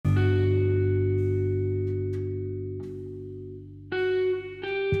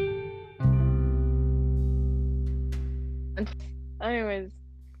anyways.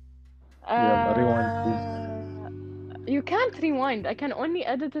 يلا rewind please. You can't rewind. I can only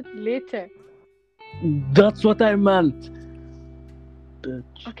edit it later. That's what I meant.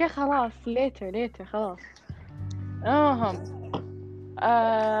 Bitch. Okay, خلاص later خلاص.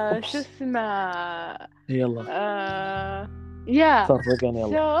 شو Oops. اسمه يلا yeah. start again.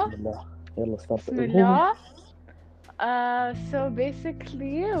 يلا So بسم الله. يلا start. بسم الله. So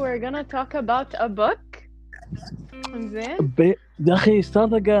basically we're gonna talk about a book. زين. يا أخي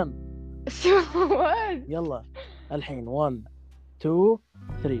start again. So what? يلا الحين 1 2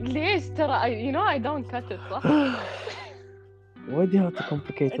 3. ليش ترى you know I don't cut it صح؟ Why do you have to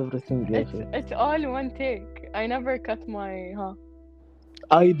complicate everything يا أخي? It's all one take. I never cut my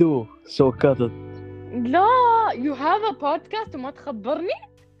I do, so cut it. لا you have a podcast وما تخبرني؟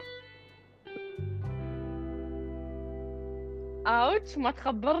 ouch ما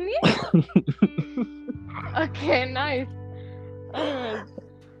تخبرني؟ Okay nice. Anyways,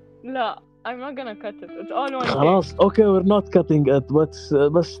 لا I'm not gonna cut it. It's all one take. خلاص okay we're not cutting it.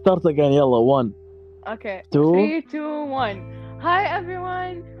 Let's start again. يلا 1 Okay 2 3 2 1. Hi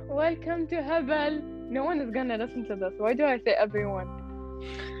everyone, welcome to Hebel. No one is gonna listen to this. Why do I say everyone?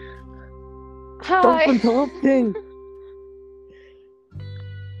 Stop Hi. interrupting.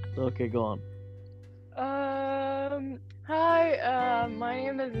 Okay, go on. Hi, my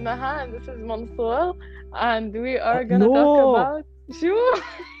name is Maha and this is Mansoor and we are gonna talk No. about شو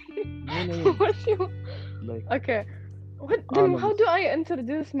No. what you Like okay what then Anonymous. how do I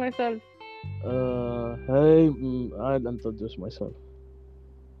introduce myself? Hey, I'll introduce myself.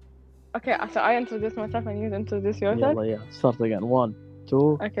 Okay, so I introduce myself and you introduce yourself. يلا yeah. Start again. 1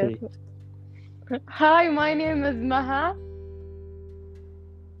 2 Okay. 3. Hi, my name is Maha.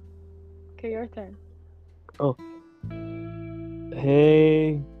 Okay, your turn.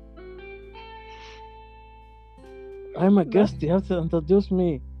 Hey. I'm a guest. You have to introduce me.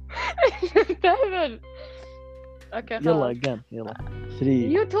 تعال. Okay, يلا خلاص. again. يلا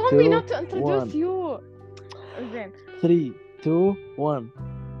 3 You told me 2 not to introduce 1. you. زين. 3 2 1.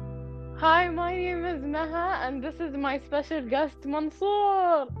 Hi, my name is Maha and this is my special guest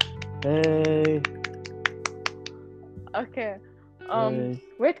Mansoor. Hey. Okay. Hey.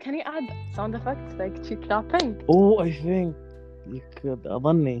 Wait, can you add sound effects like she clapping? Oh, I think you could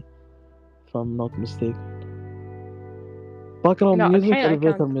أظني if I'm not mistaken. Background No, music, الحين I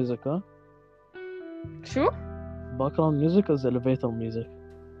elevator can't. music, huh? شو؟ Background music is elevator music.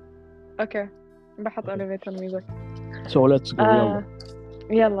 Okay. بحط elevator music. So let's go. يلا.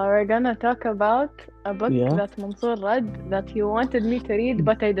 يلا, we're gonna talk about a book Yeah. that Mansoor read that he wanted me to read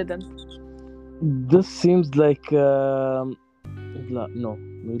but I didn't. This seems like لا, no.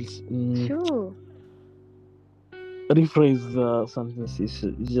 شو؟ Rephrase the sentence you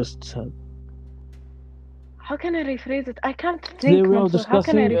just said. How can I rephrase it? I can't Today think, we are Mansoor. How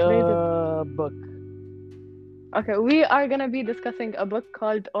can I discussing rephrase it? a book. Okay, we are gonna be discussing a book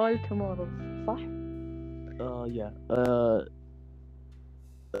called All Tomorrows. صح? Yeah.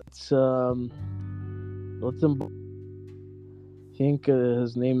 It's written by, I think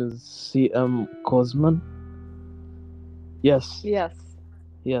his name is C.M. Cosman. Yes. Yes,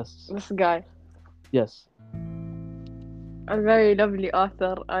 Yes. this guy. Yes. A very lovely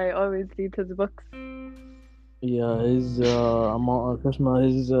author. I always read his books. Yeah, he's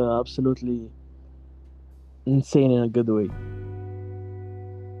he's absolutely insane in a good way.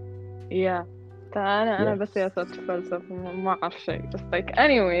 Yeah. أنا Yeah. بس يا صوت فلسفة ما أعرف شيء. Just like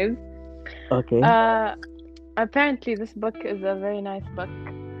anyways. Okay. Apparently this book is a very nice book.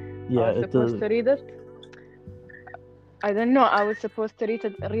 Yeah, I was it supposed is. to read it. I don't know. I was supposed to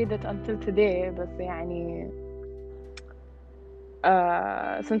read it until today, but يعني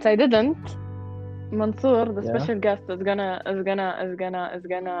since I didn't, Mansoor, the Yeah. special guest, is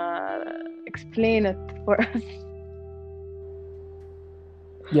gonna explain it for us.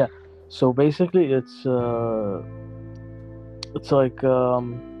 Yeah. So basically, it's like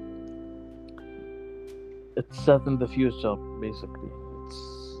it's set in the future. Basically,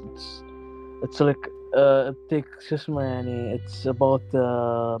 it's like it takes اسمه يعني it's about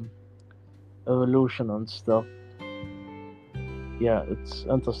evolution and stuff. Yeah, it's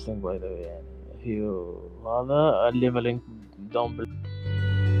interesting by the way. يعني if you هذا I'll leave a link down below.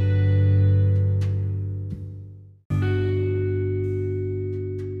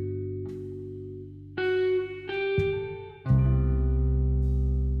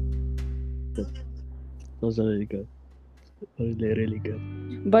 Those are really good. Really good.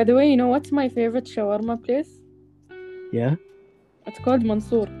 By the way, you know what's my favorite shawarma place? Yeah. It's called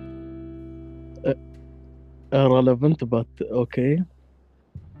Mansoor. Irrelevant, but okay.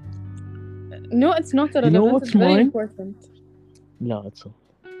 No, it's not irrelevant. You know what's it's very mine? important. No, it's not.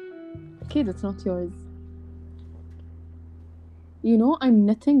 Kid, it's not yours. You know, I'm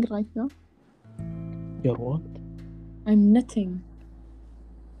knitting right now. Your what? I'm knitting.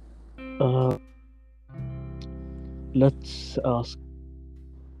 Let's ask.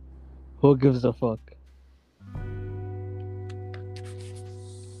 Who gives a fuck?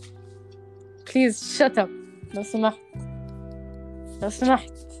 Please shut up. لو سمحت. لو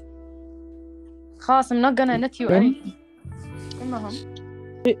سمحت. خلاص, I'm not gonna knit you anything. المهم.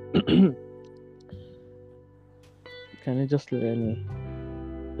 Can you just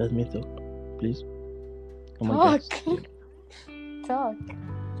let me talk, please? Oh my Talk. God. Talk.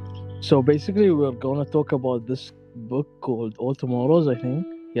 So basically, we're gonna talk about this book called All Tomorrows, I think.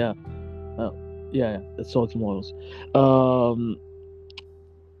 Yeah. Yeah, it's All Tomorrows.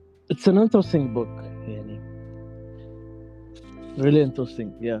 It's an interesting book, يعني. Really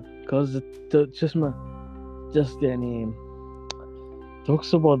interesting, yeah. Because it just يعني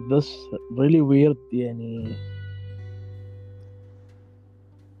talks about this really weird يعني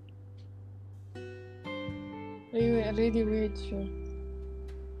Really weird show.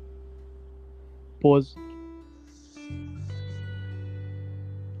 pause.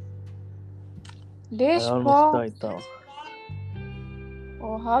 I ليش almost pause? died now.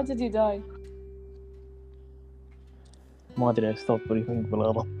 Oh, how did you die? ما أدري, I stopped breathing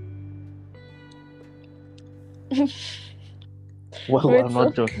بالغلط. Well, Wait, I'm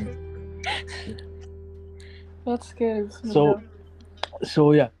not joking. That's scary.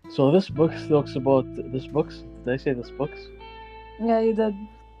 So yeah. So this book talks about this books. Did I say this books? Yeah, you did.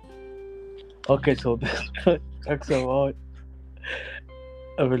 Okay, so this book talks about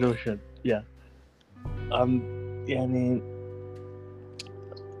evolution. Yeah. يعني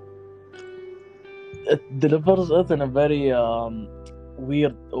it delivers it in a very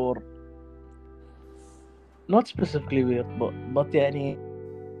weird, or not specifically weird, but يعني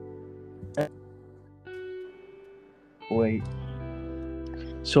wait.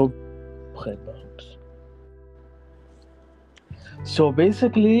 So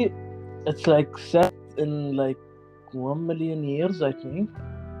basically, it's like set in like 1 million years, I think.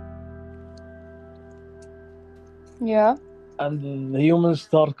 Yeah. And the humans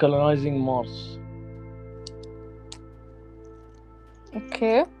start colonizing Mars.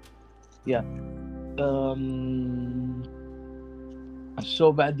 Okay. Yeah.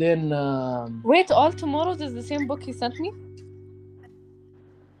 So بعدين Wait, All Tomorrows is the same book you sent me?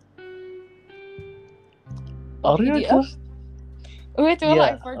 are you PDF? just Wait,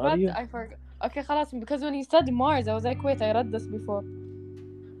 yeah, I forgot. Okay, خلاص, because when you said Mars, I was like, wait, I read this before.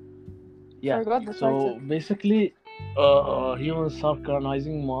 yeah. Forgot the So title. basically, humans start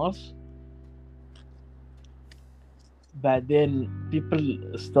colonizing Mars. بعدين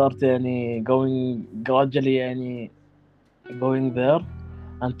people start يعني going gradually يعني going there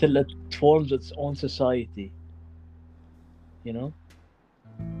until it forms its own society, you know,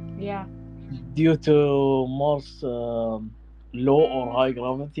 Yeah. due to Mars low or high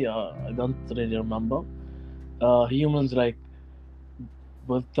gravity. I don't really remember. Humans like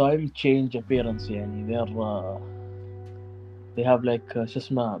with time change appearance يعني they have like شو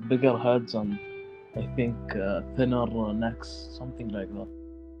اسمه bigger heads and I think thinner necks, something like that.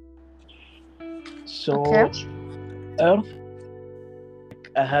 So Okay. Earth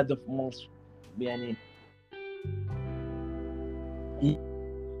ahead of Mars يعني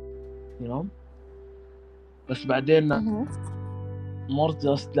you know, بس بعدين Mars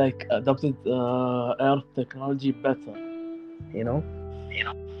just like adopted Earth technology better, you know.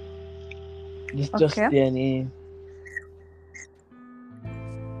 It's just Okay. يعني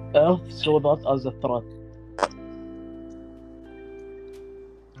Earth saw that as a threat.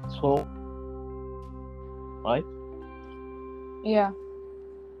 So right? Yeah.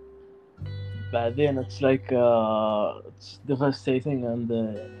 بعدين it's like it's devastating and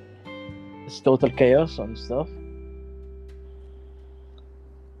it's total chaos and stuff.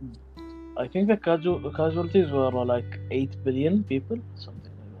 I think the casualties were like 8 billion people,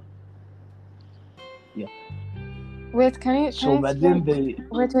 something like that. Yeah. Wait, can you بعدين explain?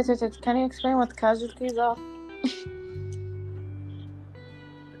 Wait. Can you explain what casualties are?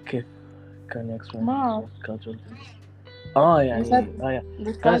 كيف can you explain ما what casualties? يعني yeah.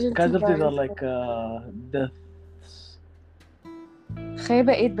 The casualties are like deaths.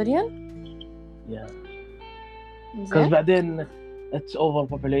 خيبة 8 billion? Yeah. Because بعدين it's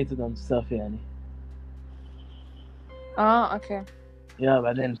overpopulated and stuff يعني. Okay. Yeah,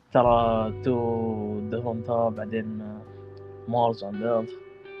 بعدين ترى two different بعدين Mars and Earth.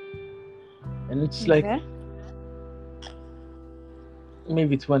 And it's like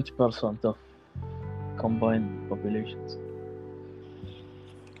maybe 20% of combined populations.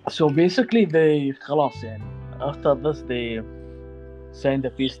 So basically they خلاص يعني after this they signed a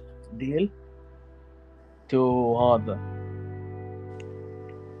peace deal to هذا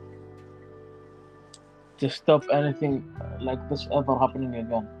to stop anything like this ever happening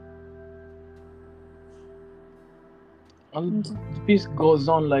again. And the peace goes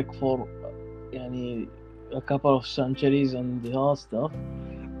on like for يعني a couple of centuries and the stuff.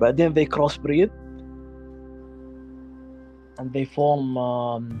 But then they crossbreed and they form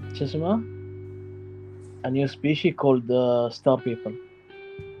شو اسمه a new species called star people,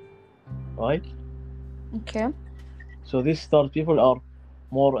 right? Okay. So these star people are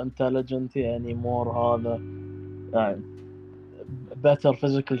more intelligent يعني more هذا better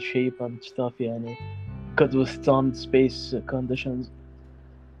physical shape and stuff يعني could withstand space conditions.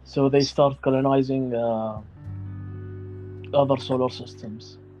 So they start colonizing other solar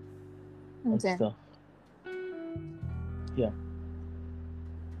systems and Okay. stuff. Yeah.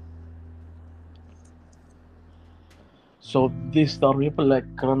 So these star people like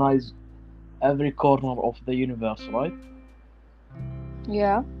colonize every corner of the universe, right?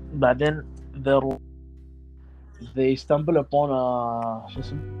 Yeah. But then they stumble upon شو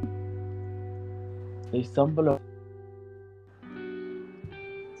اسمه they stumble upon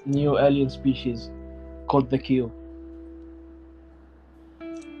new alien species called the Q,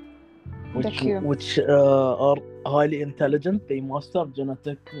 The Q. which are highly intelligent. They master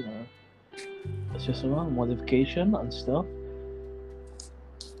genetic شو اسمه modification and stuff,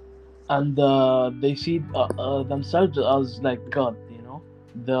 and they see themselves as like God, you know.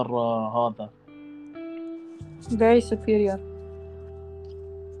 They're هذا Very superior.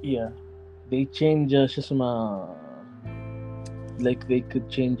 yeah. They change شو اسمه like they could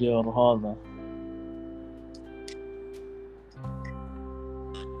change your هذا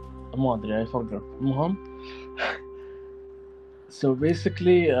ما أدري I forgot. المهم so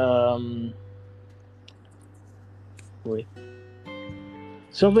basically wait.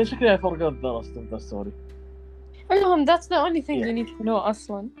 So basically I forgot the rest of the story. المهم that's the only thing Yeah. you need to know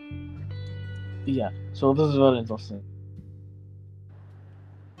أصلا. Yeah. So this is very interesting.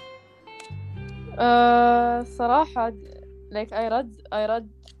 صراحة like I read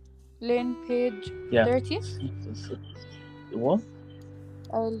Lane page Yeah. 30. What?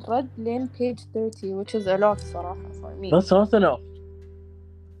 I read Lane page 30, which is a lot صراحة for me. That's not enough.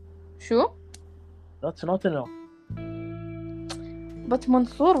 شو؟ That's not enough. But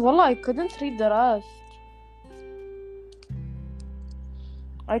Mansoor, والله I couldn't read the rest.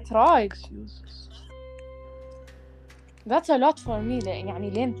 I tried. Excuses. That's a lot for me.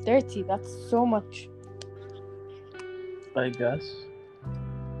 يعني Lane 30, that's so much. I guess.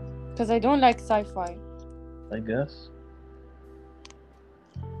 Because I don't like sci-fi. I guess.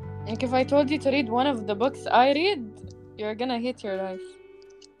 Like if I told you to read one of the books I read, you're gonna hate your life.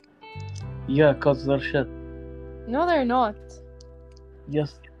 Yeah, cause they're shit. No, they're not. Yes.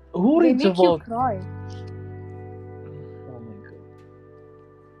 Who They reads a make you book? cry. Oh my god.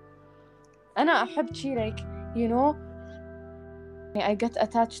 أنا أحب شي like, you know, I get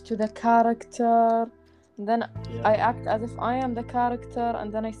attached to the character, and then Yeah. I act as if I am the character, and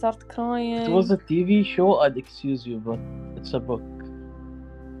then I start crying. If it was a TV show, I'd excuse you, but it's a book.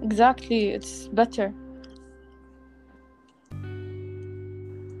 Exactly, it's better.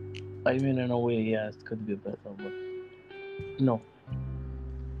 I mean, in a way, yeah, it could be better, but no.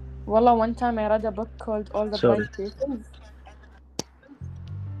 Wallah, one time I read a book called All the Sorry. Bright Places,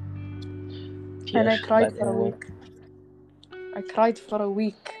 Yeah, and I shit, cried like, for a week. I cried for a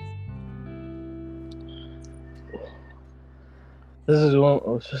week. This is one.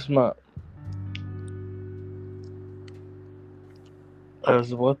 شو اسمه I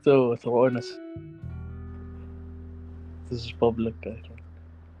was about to throw in a. This is public, I think.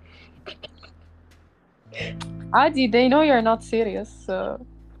 Adi, they know you're not serious, so...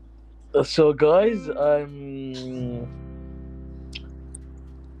 So, guys,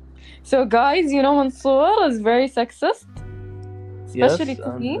 So, guys, you know Mansoor is very sexist. Especially yes,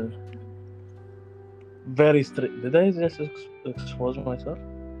 to me. and very strict. Did I just expose myself?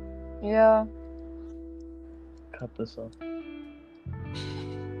 Yeah. Cut this off.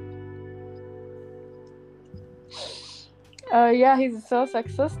 Yeah, he's so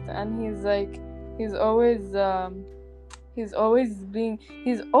sexist, and he's like, he's always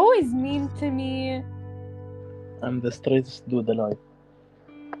mean to me. I'm the straightest dude alive.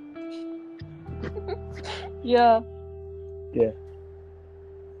 Yeah. Yeah.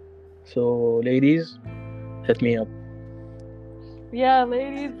 So, ladies, hit me up. Yeah,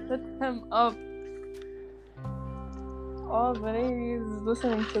 ladies, hit him up. All the ladies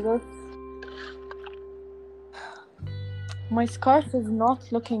listening to this. My scarf is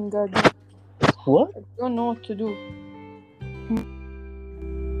not looking good. What? I don't know what to do.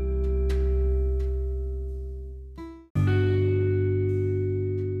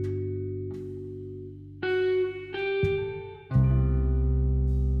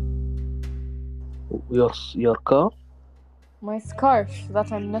 Your car? My scarf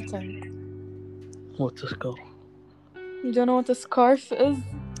that I'm knitting. What's a scarf? You don't know what a scarf is?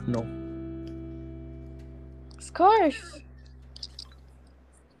 No. Scarf.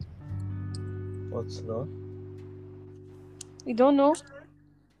 What's that? You don't know?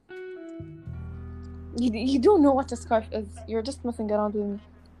 You don't know what a scarf is. You're just messing around with me.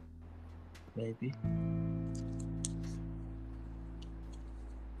 Maybe.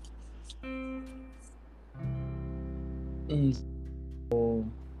 Oh.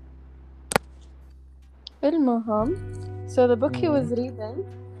 المهم. So the book he was reading.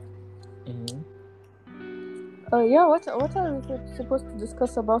 Yeah, what are we supposed to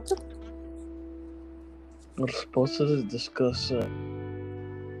discuss about it? We're supposed to discuss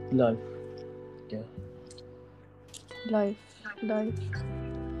life. Yeah. Life. Yeah.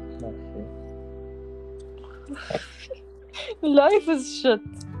 Life is shit.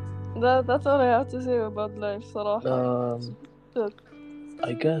 That's all I have to say about life, صراحة. Shit.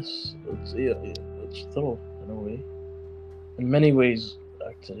 I guess it's true in a way. In many ways,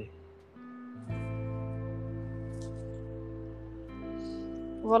 actually.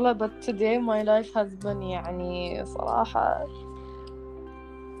 والله, but today my life has been يعني صراحة.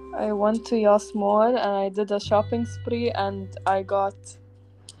 I went to Yas Mall and I did a shopping spree and I got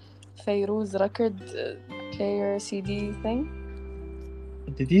Fayrouz record player CD thing.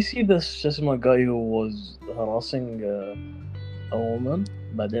 Did you see this guy who was harassing a woman?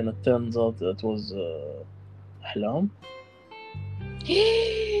 But then it turns out it was Ahlam.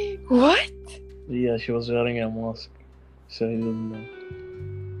 What? Yeah, she was wearing a mask. So he didn't know.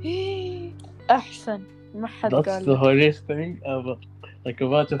 أحسن ما حد That's قال the لي. hardest thing ever. Like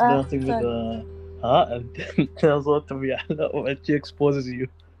imagine flirting with a and then turns out to be Ahlam and she exposes you.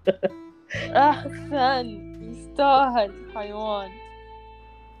 أحسن يستاهل حيوان.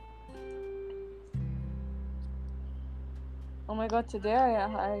 Oh my god, today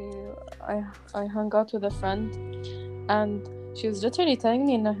I hung out with a friend and she was literally telling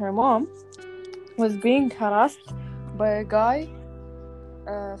me that her mom was being harassed by a guy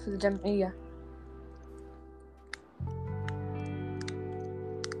في الجمعية.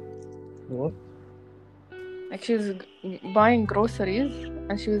 What? Like she was buying groceries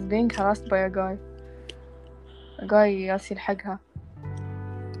and she was being harassed by a guy. A guy ياسي يلحقها.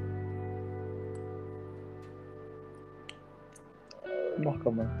 I'm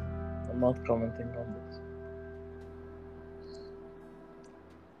not commenting on this.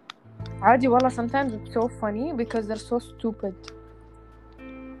 عادي والله, sometimes it's so funny because they're so stupid.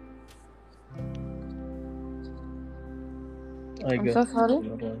 I'm guess so sorry.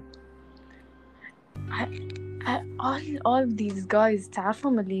 you're right. All these guys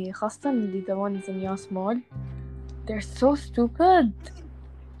تعرفهم اللي خاصة اللي the ones in Yas Mall, they're so stupid.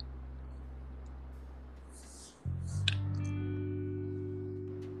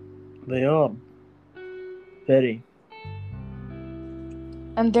 They are very.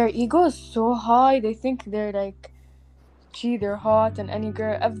 And their ego is so high. They think they're like, gee, they're hot and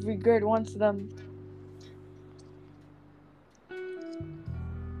every girl wants them.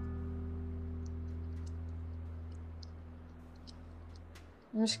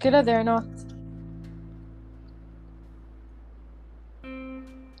 المشكلة they're not.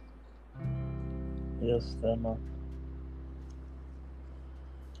 Yes, they're not.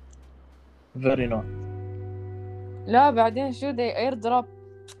 Very not. لا بعدين شو they airdrop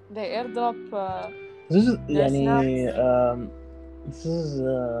This is their this is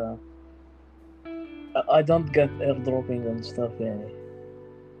I don't get airdropping and stuff يعني.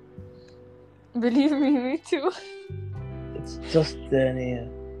 Believe me too. It's just يعني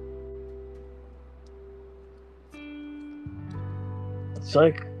it's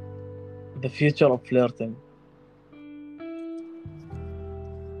like the future of flirting.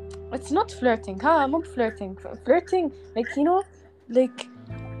 It's not flirting. مو flirting. Flirting, like, you know, like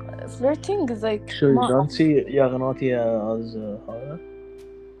flirting is like Sure, you don't see يا غناتي as هذا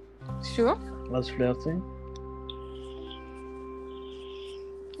شو? as flirting.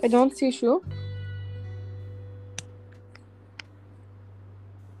 I don't see شو.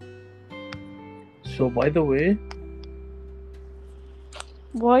 So by the way,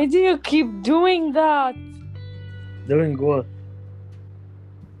 why do you keep doing that? doing what?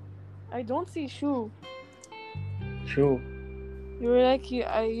 I don't see شو. Sure. You're like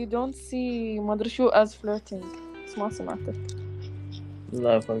you don't see مدري شو as flirting. ما سمعتك.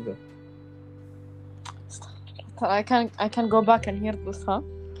 لا فرق. I can go back and hear this, huh?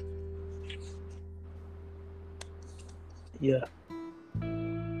 Yeah.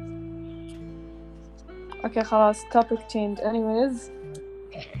 Okay, خلاص. Topic change. Anyways.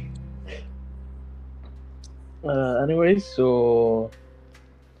 Anyways, so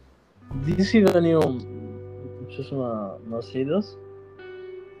did you see the new شو اسمه Mercedes?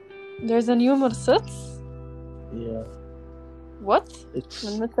 There's a new Mercedes. Yeah. What? It's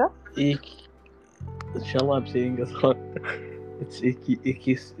من متى؟ إن شاء الله I'm saying it wrong. It's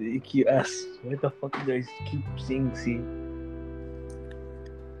EQS. Why the fuck do I keep saying C?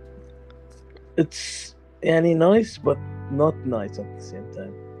 It's يعني nice but not nice at the same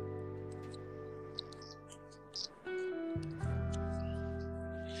time.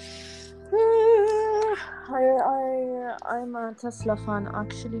 I'm a Tesla fan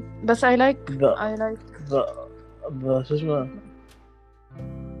actually. But I like the شو اسمه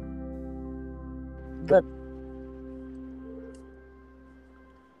but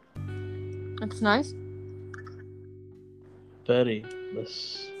it's nice. very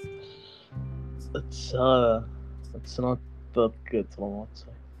بس it's not that good from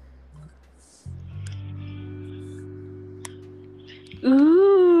outside.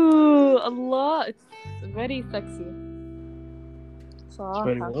 Ooh, Allah, it's very sexy. It's صراحة.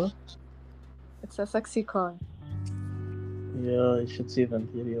 very what? It's a sexy car. Yeah, you should see the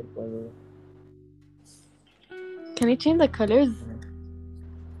interior by the way. Can you change the colors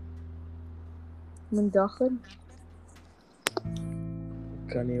من داخل?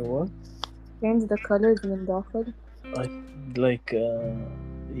 Can you what? Change the colors من داخل.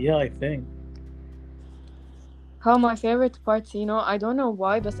 Yeah, I think. How my favorite parts, you know, I don't know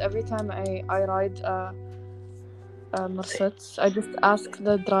why, but every time I ride a Mercedes, I just ask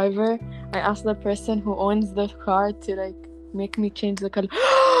the driver, I ask the person who owns the car to like make me change the color.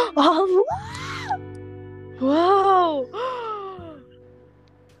 Oh, wow!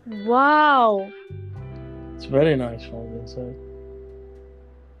 Wow! It's very nice from the inside.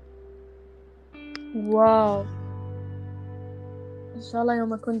 Wow! إن شاء الله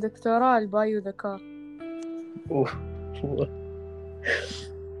يوم أكون دكتورة I'll buy you the car. Oh.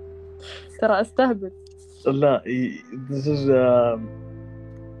 ترى أستهبل. لا, this is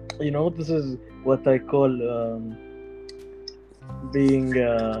you know, this is what I call being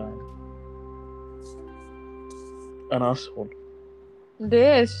an asshole.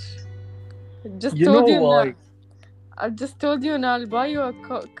 ليش؟ Just You told know you why? now. I just told you now I'll buy you a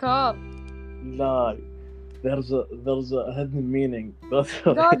car. لا, there's a hidden meaning. No,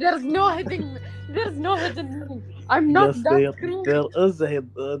 there's no hidden meaning. I'm not yes, that cruel. there is a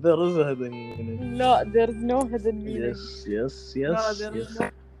hidden meaning. No, there's no hidden meaning. Yes. No, there's no.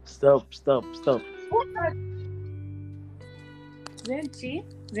 Stop.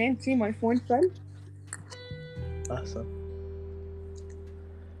 زين شي my phone fell. أحسن.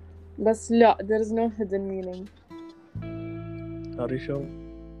 بس لا, there's no hidden meaning. Are you sure?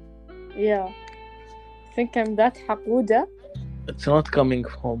 Yeah. Think I'm that حقودة? It's not coming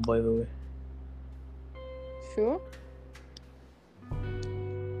home, by the way. شو؟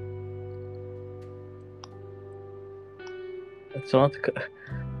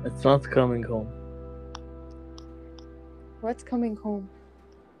 It's not coming home. What's coming home?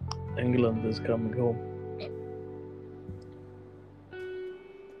 England is coming home.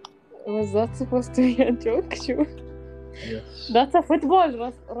 Was that supposed to be a joke? شو؟ Yes. That's a football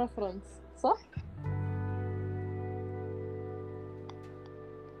reference, صح?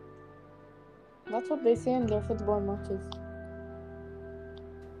 That's what they say in their football matches.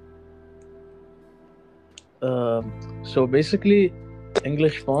 So basically,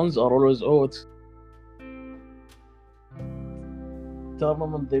 English fans are always, it's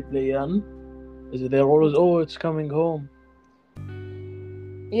tournament they play in. They're always, it's coming home.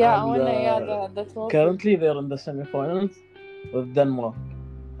 Yeah, And, the trophy. currently they're in the semi-finals with Denmark,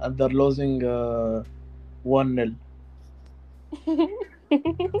 and they're losing 1-0.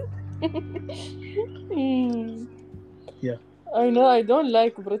 Yeah. I know, I don't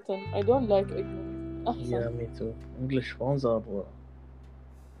like Britain. I don't like England. Yeah, me too. English fans are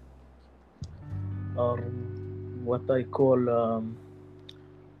what I call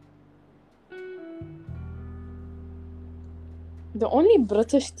the only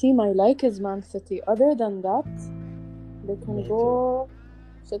British team I like is Man City. Other than that, they can Me go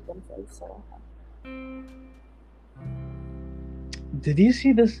shit themselves صراحة. Did you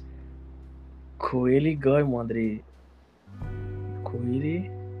see this Coeli guy? ما أدري Coeli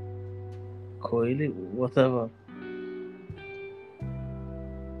whatever.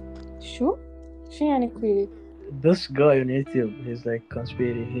 شو يعني كويلي؟ This guy on YouTube, he's like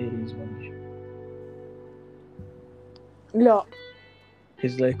conspiracy theories man. لا.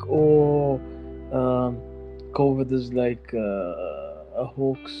 He's like, oh, COVID is like a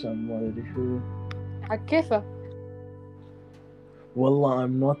hoax and ما أدري شو. حق كيفه؟ والله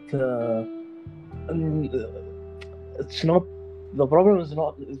I'm not. It's not. The problem is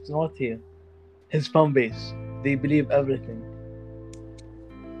not. It's not here. His fan base. They believe everything.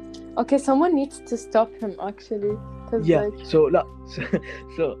 Okay, someone needs to stop him actually. Cause Yeah. like, So لا.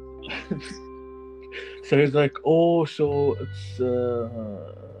 So. So he's like, oh, so it's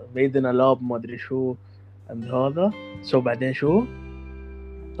made in a lab ما أدري شو and هذا. So بعدين شو?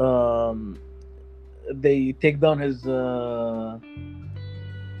 They take down his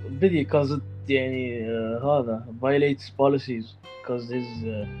video because it يعني هذا violates policies because he's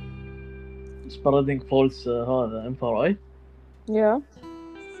spreading false هذا info, right? yeah.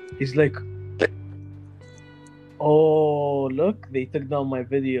 He's like, oh look, they took down my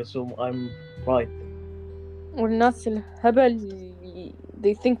video, so I'm right. والناس الهبل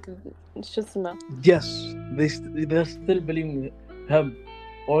they think شو اسمه. Yes, they still believe him,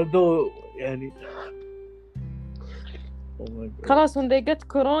 although يعني. Oh my god. خلاص when they get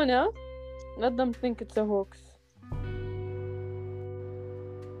corona, let them think it's a hoax.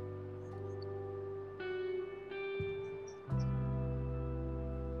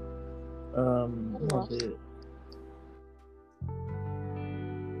 ما أدري.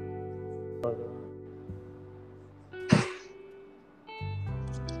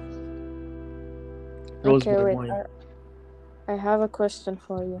 Okay, wait. I have a question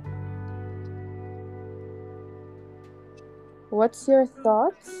for you. What's your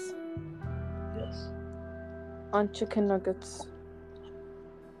thoughts Yes. on chicken nuggets?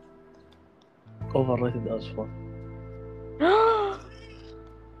 Overrated as fuck.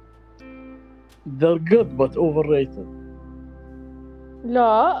 They're good but overrated.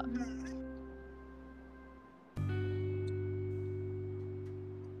 لا.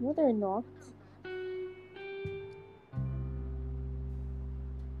 No, they're not.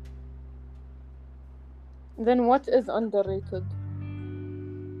 Then what is underrated?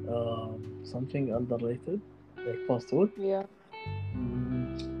 Something underrated, like fast food. Yeah.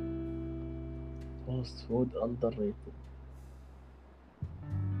 Fast food underrated.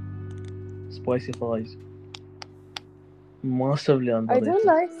 Spicy fries. Massively I underrated. don't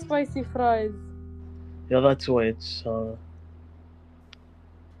like spicy fries. Yeah, that's why it's.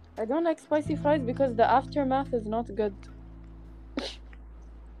 I don't like spicy fries because the aftermath is not good.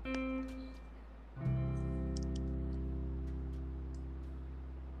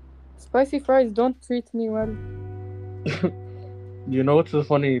 Spicy fries don't treat me well. You know what's the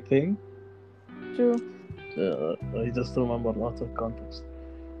funny thing? True. I just remember out of context.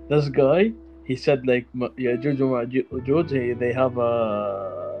 This guy, he said like Ya'juj wa Ma'juj, they have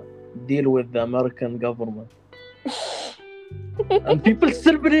a deal with the American government, and people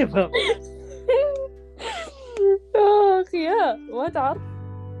still believe him. Oh yeah, what عارف?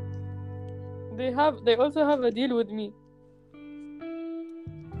 They also have a deal with me.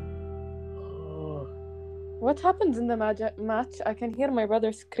 What happens in the match? I can hear my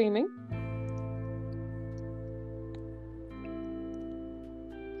brother screaming.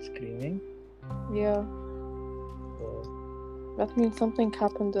 Screaming? Yeah. That means something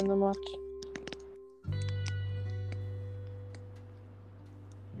happened in the match.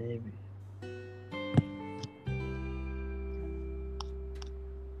 Maybe.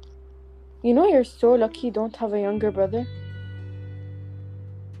 You know you're so lucky you don't have a younger brother.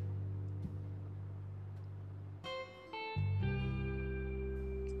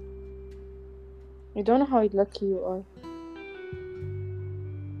 You don't know how lucky you are.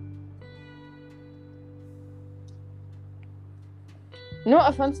 No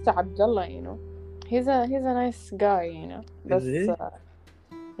offense to Abdullah, you know. He's a nice guy, you know. Is he?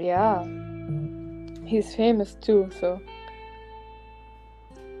 Yeah. He's famous too, so.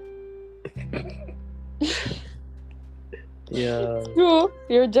 Yeah.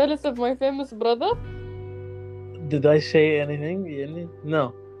 You're jealous of my famous brother? Did I say anything?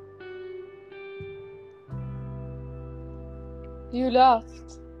 No. You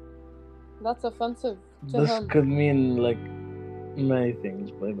laughed. That's offensive to This him. could mean like many things,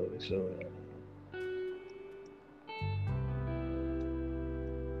 by the way. So.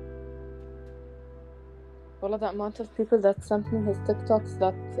 Well, the amount of people that sent me his TikToks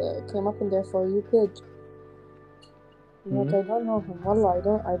that came up in their For You page. Like, I don't know him. Wallah, I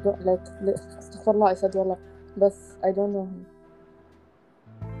don't like. Astaghfirullah, I said wallah, but I don't know him.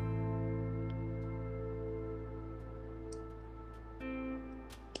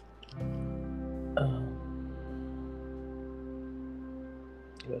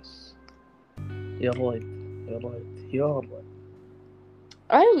 Yes. You're right. You're right. You're right.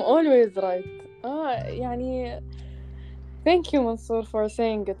 I'm always right. يعني thank you Mansoor for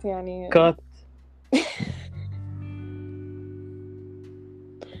saying it يعني. Cut.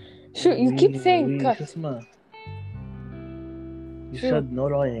 you keep saying cut. شو اسمه؟ You شو؟ said no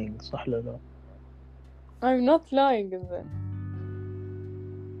lying. صح ولا لا؟ I'm not lying then.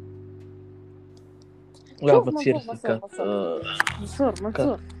 لا شوف بتصير منصور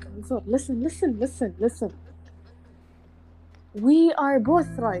cut. منصور listen. We are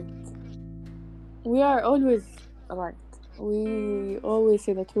both right. We are always right. We always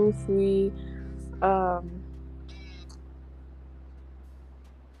say the truth.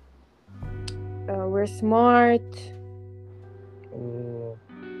 We're smart. Oh,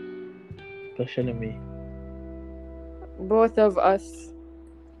 especially me. Both of us.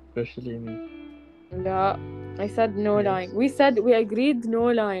 Especially me. Yeah, I said no Yes. lying. We agreed no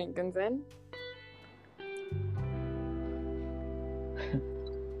lying and then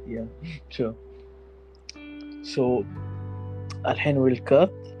Yeah, sure. So الحين we'll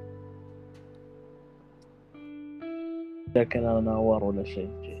cut. لكن أنا ناور ولا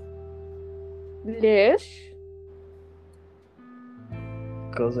شيء. ليش؟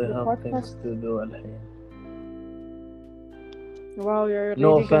 Because I have Podcast. things to do الحين. Wow, you're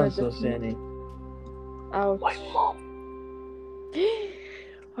No really gonna offense diss me. يعني. Ouch. My mom.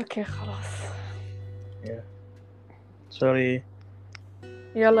 Okay, خلاص. Yeah. Sorry.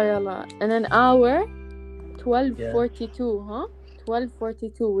 يلا. In an hour, 12:42, huh?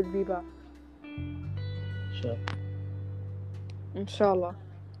 12:42 we'll be back. Sure. Inshallah.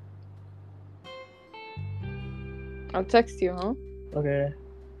 I'll text you, huh? Okay.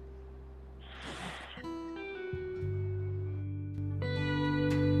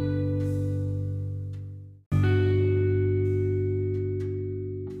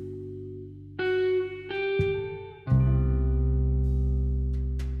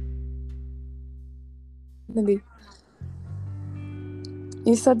 Maybe.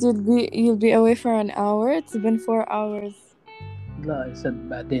 You said you'll be away for an hour. It's been 4 hours. لا I said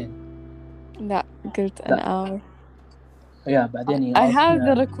بعدين. لا قلت an hour. Yeah بعدين you I asked have me.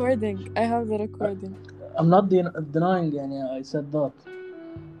 the recording. I'm not denying يعني I said that.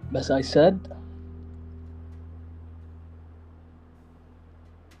 But I said.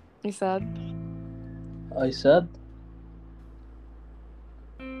 You said. I said.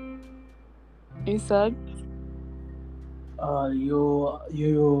 You said.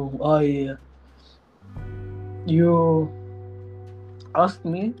 You asked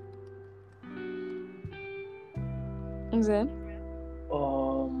me. Then.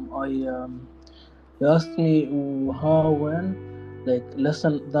 You asked me how when like less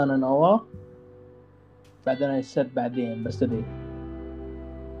than an hour. بعدين I said بعدين بس today.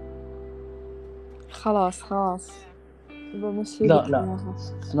 خلاص. بمشي لا لك لا. إياها.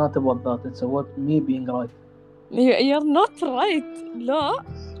 It's not about that. It's about me being right. You're not right. لا.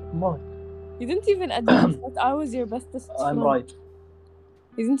 Why? You didn't even admit that I was your bestest friend. I'm right.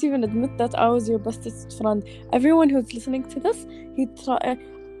 You didn't even admit that I was your bestest friend. Everyone who's listening to this,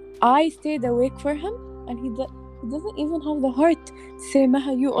 I stayed awake for him, and he doesn't even have the heart to say,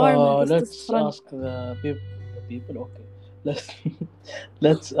 Maha, you are my bestest friend. Let's ask the people. Okay.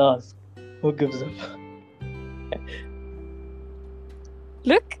 Let's ask. Who gives a fuck?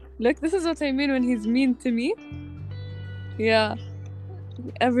 Look, this is what I mean when he's mean to me. Yeah.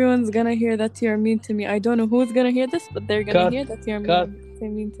 Everyone's gonna hear that you're mean to me. I don't know who's gonna hear this, but they're gonna hear that you're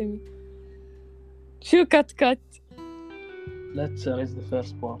mean to me. Shoo cut. Let's erase the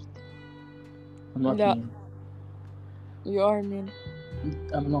first part. I'm not Yeah. mean. You are mean.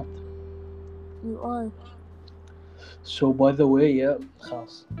 I'm not. You are. So by the way, yeah,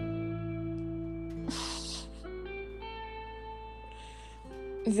 خلاص.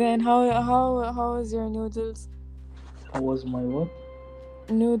 Then how was your noodles? How was my what?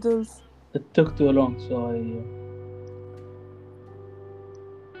 Noodles. It took too long, so I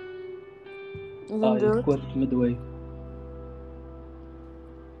quit midway.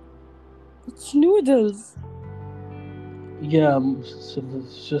 It's noodles. Yeah,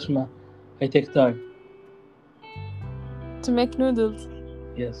 just I take time. To make noodles.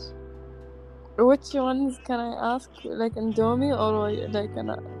 Yes. Which ones can I ask? Like Indomie or like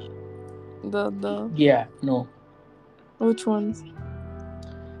the Yeah, no. Which ones?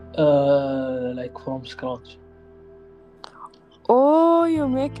 Like from scratch. Oh, you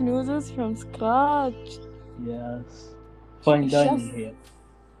make noodles from scratch. Yes. Fine dining here.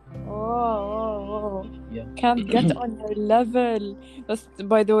 Oh. Yeah. Can't get on your level.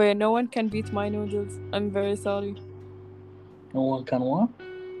 By the way, no one can beat my noodles. I'm very sorry. No one can what?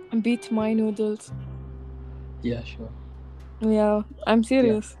 beat my noodles. Yeah, sure. Yeah, I'm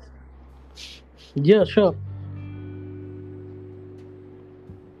serious. Yeah, sure.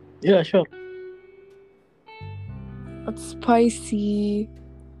 Yeah, sure. It's spicy,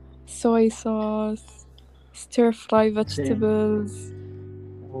 soy sauce, stir fry Same. vegetables.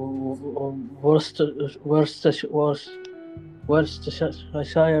 Worst, Worcestershire,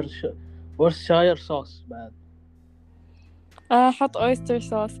 Worcestershire sauce, bad. حط oyster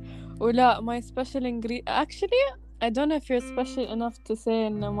sauce. ولا my special ingredient. Actually, I don't know if you're special enough to say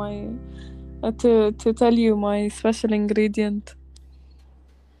in my to tell you my special ingredient.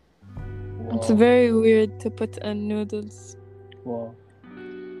 It's Wow, very weird to put in noodles. wow,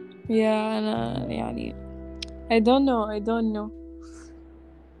 Yeah, أنا يعني I don't know.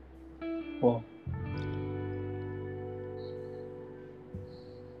 wow.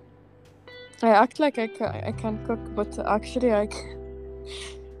 I act like I can cook, but actually I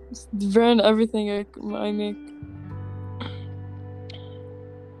just burn everything I make.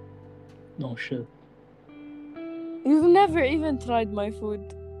 No shit. You've never even tried my food,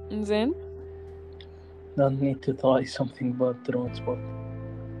 Zain? Don't need to try something but throw spot.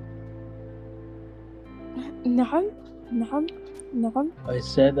 نعم نعم نعم. I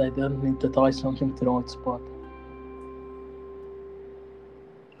said I don't need to try something throw spot.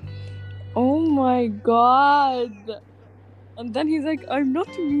 Oh my god. And then he's like, I'm not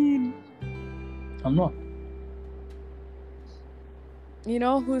mean. I'm not. You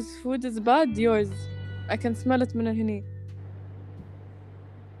know whose food is bad? Yours. I can smell it من هني.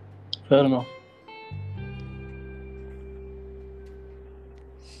 Fair enough.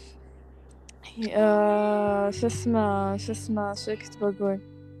 شو اسمه شو كنت بقول.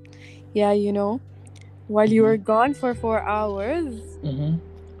 Yeah, you know, while you were gone for 4 hours, Mm-hmm.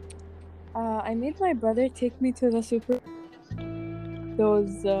 I made my brother take me to the super.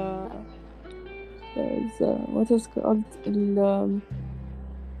 Those what is called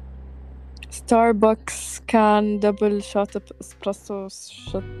Starbucks can double shot espresso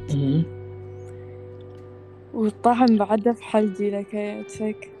shot. Mm-hmm. والطعم بعده في حلجي like it's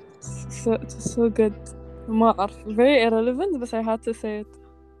like so good. ما أعرف, very irrelevant, but I had to say it.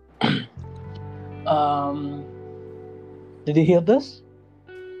 Did you hear this?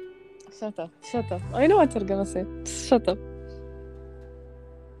 Shut up. I know what you're gonna say. Shut up.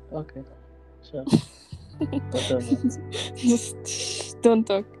 Okay. Sure. Whatever. Just don't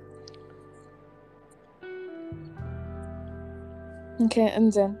talk. Okay,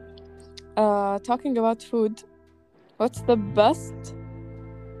 and then talking about food, what's the best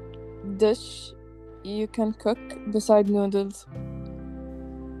dish you can cook beside noodles?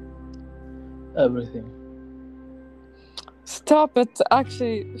 Everything. Stop it,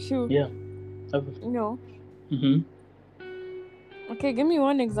 actually, shoot. Yeah. Everything. No. Mm-hmm. Okay, give me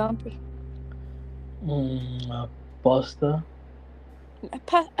one example. Pasta.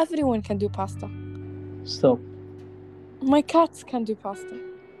 Everyone can do pasta. Stop. My cats can do pasta.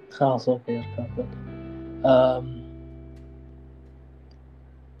 خلاص okay, okay.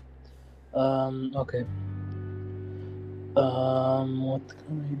 Okay. What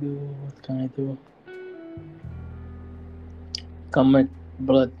can I do? Can make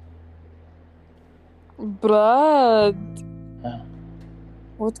bread. Bread. Yeah.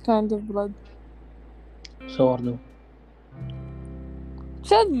 What kind of bread? Sourdough.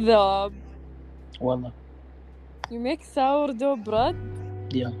 كذاب. والله. You make sourdough bread?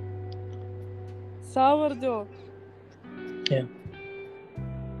 Yeah. Sourdough. Yeah.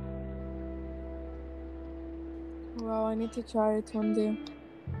 Wow, I need to try it one day.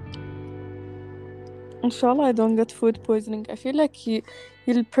 Inshallah I don't get food poisoning. I feel like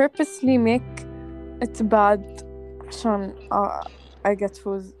you'll purposely make it bad عشان I get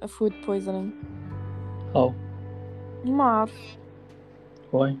food poisoning. How? ما أعرف.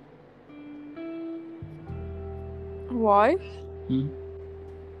 Why? Why? Hmm?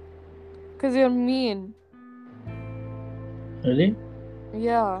 Because you're mean. Really?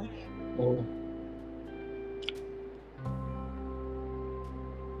 Yeah. Oh.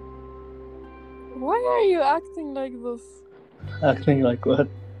 Why are you acting like this? Acting like what?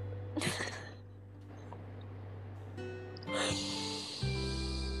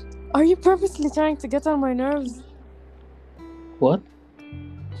 Are you purposely trying to get on my nerves? What?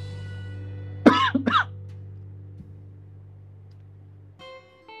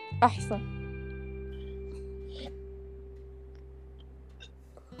 أحسن.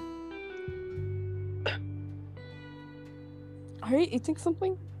 Are you eating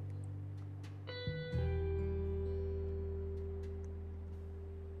something?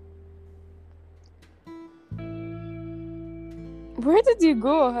 Where did you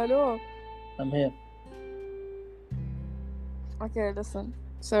go? Hello. I'm here. Okay, listen.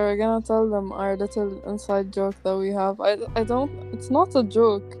 So we're gonna tell them our little inside joke that we have. I don't. It's not a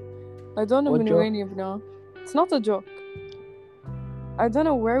joke. I don't know What من joke? وين يبنى. It's not a joke. I don't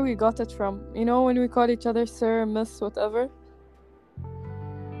know where we got it from. You know when we call each other sir, miss, whatever?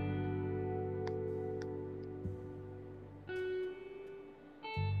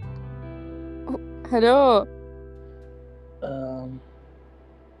 Oh, hello.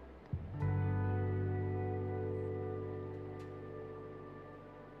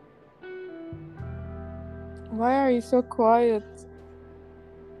 Why are you so quiet?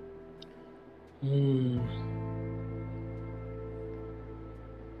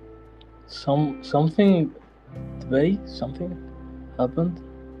 Something today. Something happened.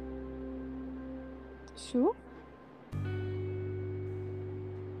 شو?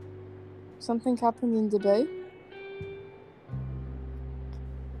 Something happened in Dubai?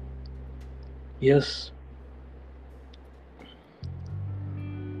 Yes.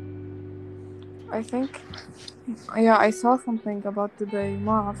 I think. Yeah, I saw something about Dubai.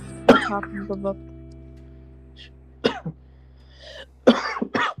 ما أعرف what happened بالضبط.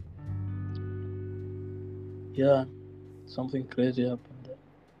 Yeah. Something crazy happened.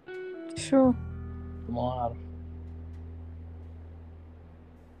 شو؟ ما أعرف.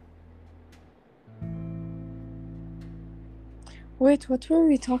 Wait, what were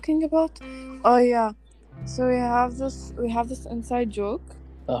we talking about? Oh yeah. So we have this inside joke.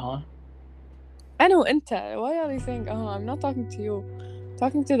 I know أنت. Why are you saying I'm not talking to you. I'm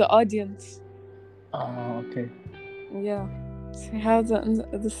talking to the audience. Okay. Yeah. So we have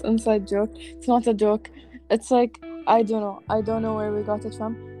this inside joke. It's not a joke. It's like I don't know where we got it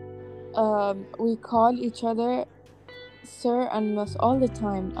from. We call each other sir and miss all the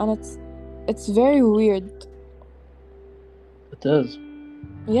time, and it's very weird. It is.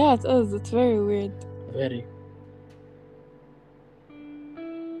 Yeah, it is. It's very weird. Very.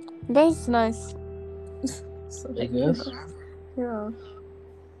 But it's nice. So, I guess. yeah.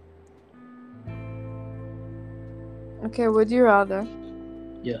 Okay, would you rather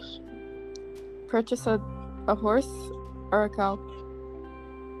Yes. purchase a horse or a cow?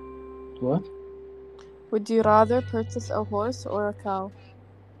 What? Would you rather purchase a horse or a cow?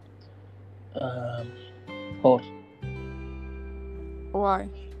 Horse. Why?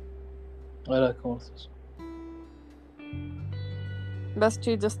 I like horses. Best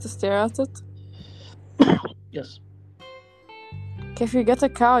you just to stare at it? Yes. Okay, if you get a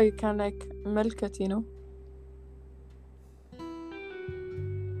cow, you can like milk it, you know?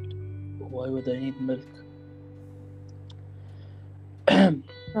 Why would I need milk? I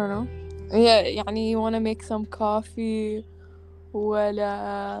don't know. Yeah, يعني you wanna make some coffee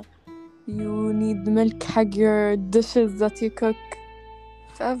ولا you need milk حق your dishes that you cook.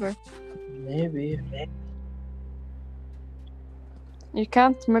 Whatever. Maybe. You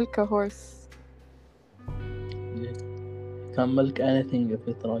can't milk a horse. You can milk anything if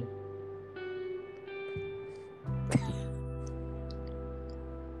you try.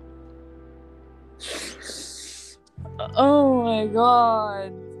 Oh my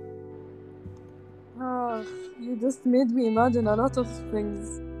god. Oh, you just made me imagine a lot of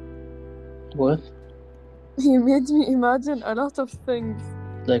things. What? You made me imagine a lot of things.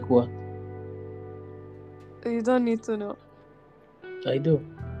 Like what? You don't need to know. I do.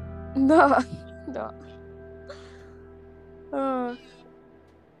 No. No. Oh.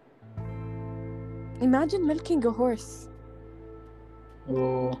 Imagine milking a horse.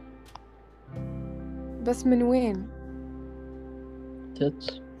 Oh, بس من وين?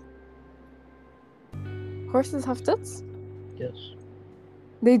 tits? Horses have tits? Yes.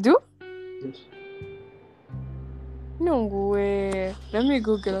 They do? Yes. No way. Let me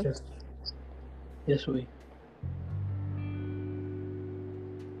Google it. Yes. Yes, we.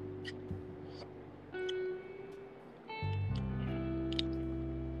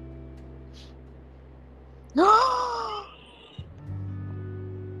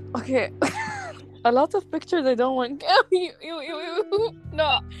 Okay. A lot of pictures I don't want.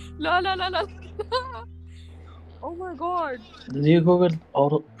 No. No, no, no, no. Oh my god. Did you Google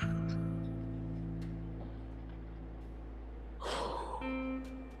or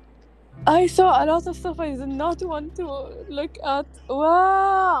I saw a lot of stuff I did not want to look at.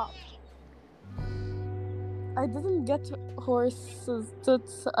 Wow. I didn't get horses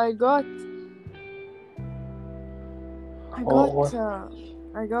tits. I got.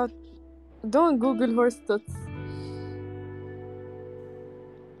 Don't Google horse tits.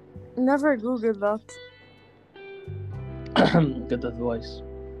 Never Google that. good advice?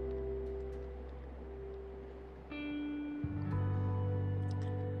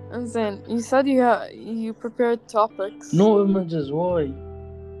 And then you said you prepared topics. No images, why?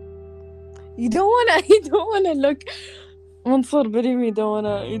 You don't wanna look. Mansoor, believe me, you don't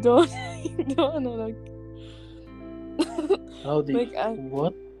wanna look. How do you... Like,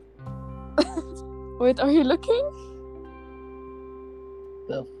 What wait, are you looking?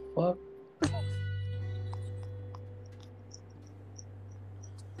 the fuck?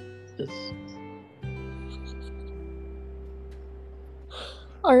 This...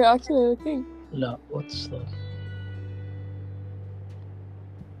 Are you actually looking? لا, what's that?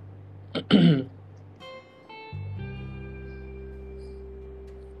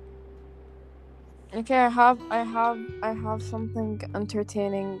 Okay, I have something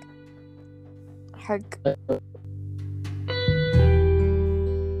entertaining. حق.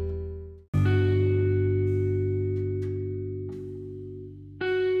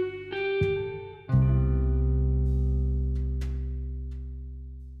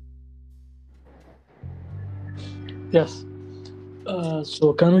 Yes.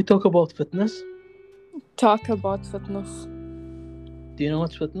 So can we talk about fitness? Talk about fitness. Do you know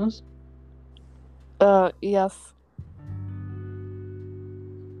what's fitness? Yes.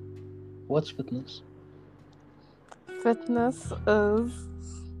 What's fitness? Fitness is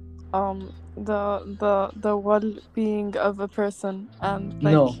the well-being of a person and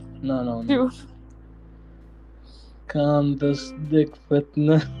like No. you. Can this dick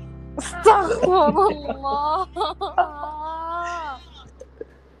fitness? Astaghfirullah.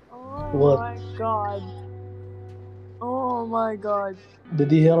 Oh What? my god. Oh my god.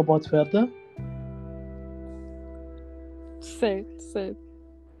 Did you hear about Ferda? Say it.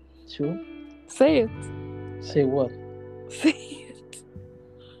 Sure. Say it. Say what? Say it.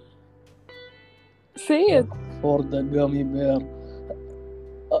 Say it. For the gummy bear.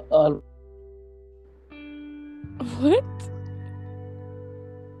 What?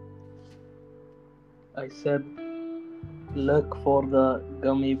 I said, look for the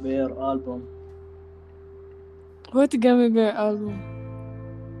Gummy Bear album. What Gummy Bear album?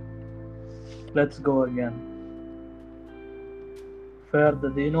 Let's go again. Ferda,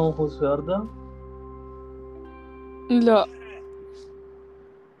 do you know who's Ferda? لا.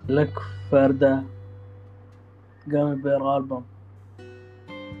 Look for the Gummy Bear album.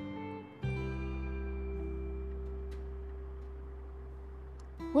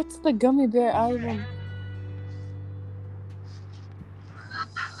 What's the Gummy Bear album?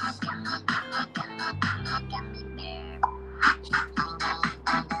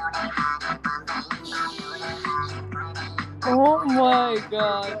 Oh my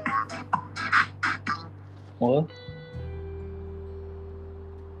god. What?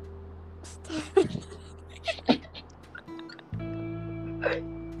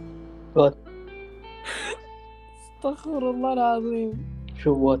 What? استغفر الله العظيم.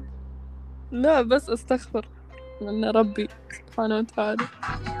 شو what? لا بس استغفر من ربي سبحانه وتعالى.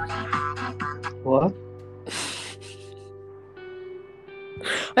 What?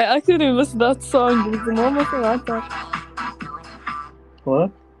 I actually missed that song بس ما سمعتها.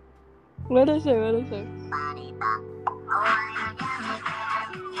 What? ولا شيء.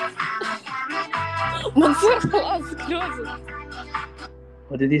 منصور خلاص close it.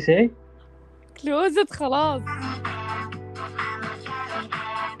 What did he say? Close it خلاص.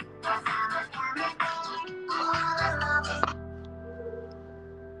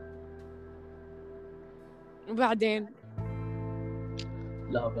 وبعدين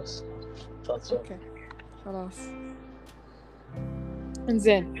لا بس that's all. اوكي خلاص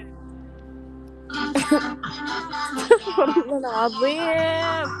انزين. والله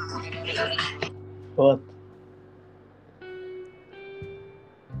العظيم. What?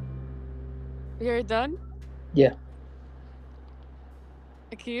 You're done? Yeah.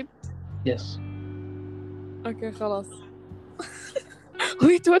 أكيد. Yes. Okay خلاص.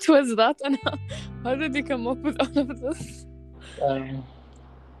 Wait, what was that? How did you come up with all of this?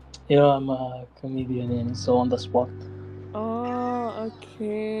 I'm a comedian and so on the spot. Oh,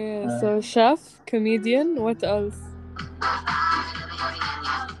 okay. So chef, comedian, what else?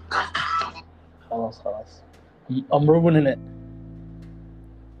 خلاص. I'm ruining it.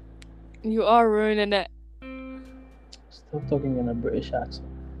 You are ruining it. Stop talking in a British accent.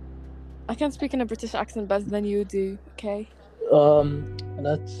 I can speak in a British accent better than you do, okay?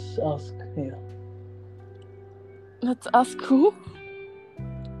 Let's ask here. Let's ask who?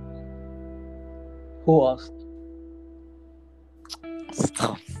 Who asked?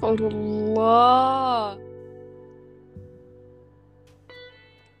 Astaghfirullah.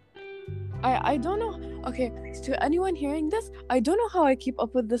 I don't know. Okay, to anyone hearing this, I don't know how I keep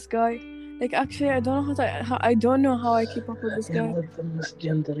up with this guy. Like, actually, I don't know I don't know how I keep up with this guy. With the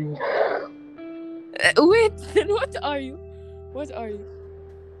misgendering. Wait, then what are you? What are you?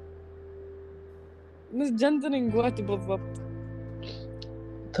 misgendering what بالضبط؟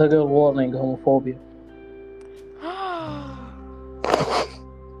 Trigger warning, homophobia.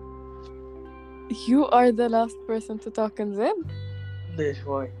 You are the last person to talk in them. ليش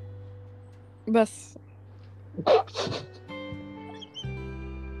why? بس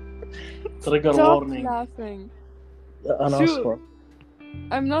Trigger stop warning. laughing. أنا Shoot. أصفر.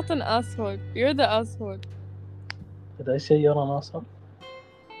 I'm not an asshole. You're the asshole. Did I say you're an asshole?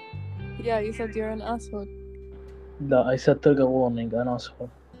 Yeah, you said you're an asshole. لا, I said trigger warning, أنا أصفر.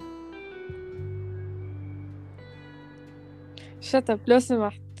 Shut up. لو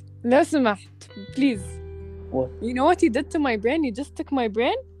سمحت. لو سمحت. Please. What? You know what you did to my brain? You just took my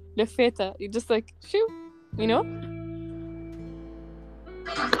brain. لفيته. You just like, shoo. You know?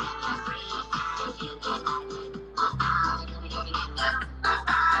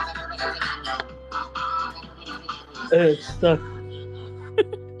 Hey, it's stuck.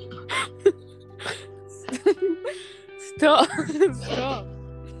 Stop. Stop.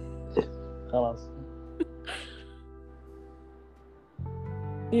 خلاص.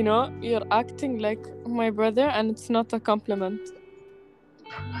 You know, you're acting like my brother and it's not a compliment.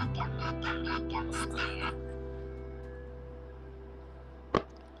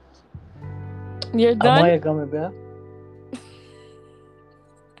 You're Am I done? a gummy bear?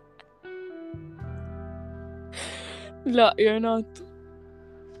 لا, you're not.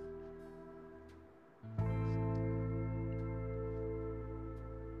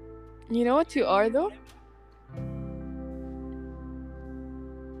 You know what you are though?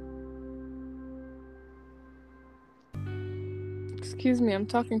 Excuse me, I'm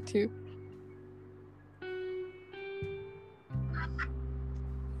talking to you.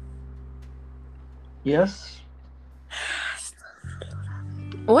 Yes.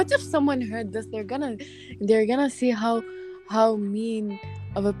 What if someone heard this? They're gonna see how mean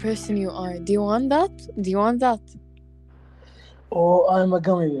of a person you are. Do you want that? Do you want that? Oh, I'm a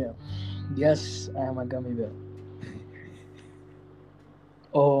gummy bear. Yes, I am a gummy bear.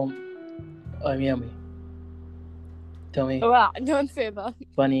 Oh, I'm yummy. Tell me. Wow, don't say that.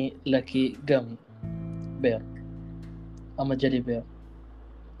 Funny, lucky gummy bear. I'm a jelly bear.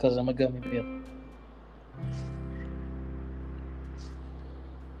 Because I'm a gummy bear.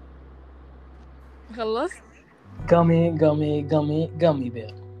 خلص؟ Gummy bear. Gummy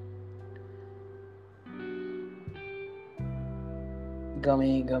bear.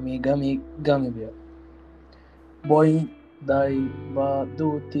 Boing die ba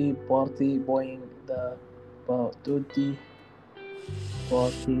duty party. Boing da ba duty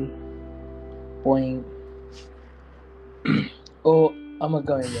party. Boing. Oh, I'm a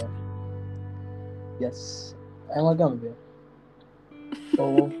gummy bear. Yes, I'm a gummy bear.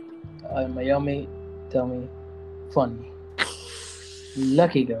 Oh, I'm a yummy, tell me, funny,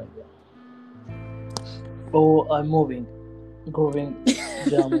 lucky gummy bear. Oh, I'm moving, grooving,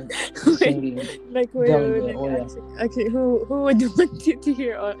 jamming, singing, Like gummy bear. Oh yeah. Okay, who would want you to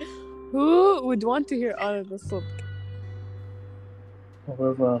hear all? Who would want to hear all of the صدق?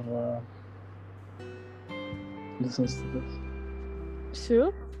 Whoever listens to this.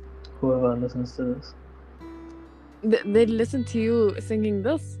 Sure. Whoever listens to this. They listen to you singing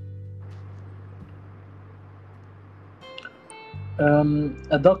this. A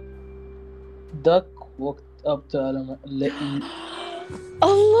duck walked up to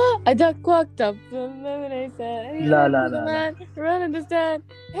Allah, a duck walked up to him and he said, La. Run in the stand.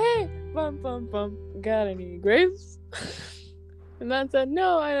 Hey, bum. Got any grapes? And man said,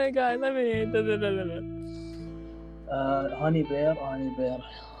 no, I got lemonade. Honey bear.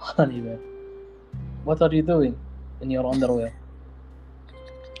 What are you doing in your underwear?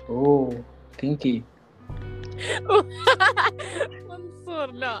 Oh, kinky. Mansoor,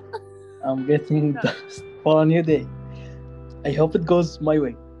 no. I'm getting dust for a new day. I hope it goes my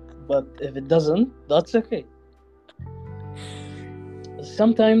way. But if it doesn't, that's okay.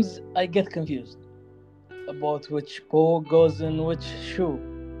 Sometimes I get confused about which paw goes in which shoe.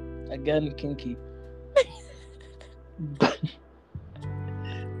 Again, kinky.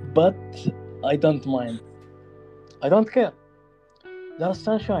 But I don't mind. I don't care. There's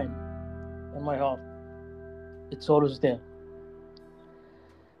sunshine in my heart. It's always there.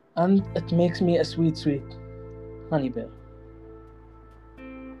 And it makes me a sweet honey bear.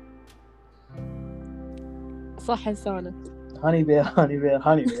 صح لسانك. Honey bear.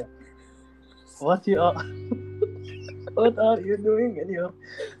 What are you doing in your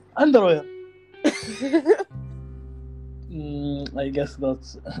underwear? I guess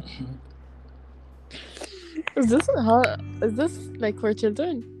that's Is this like for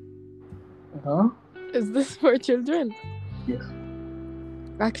children? Huh? Is this for children? Yes.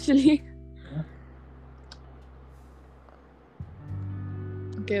 Actually? Yeah.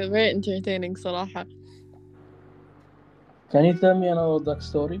 Okay, very entertaining صراحة. Can you tell me another duck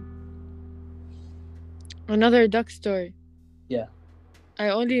story? Another duck story. Yeah. I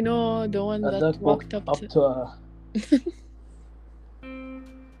only know the one A that duck walked up to a...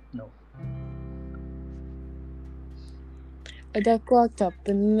 No. A duck walked up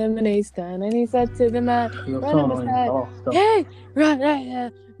in the lemonade stand and he said to the man, You're right so on the annoying. side, Oh, stop. hey,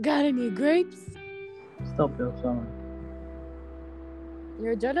 right, got any grapes? Stop, you're so annoying.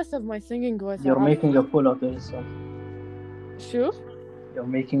 You're jealous of my singing voice. You're عارف. making a fool out of yourself. شو? You're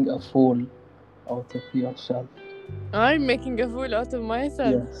making a fool out of yourself. I'm making a fool out of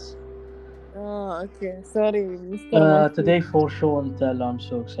myself. Yes. Oh, okay. Sorry, Mr. Monkey. Today for show and tell, I'm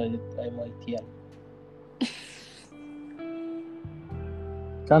so excited. I might yell.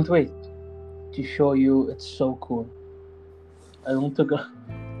 Can't wait to show you. It's so cool. I want to go.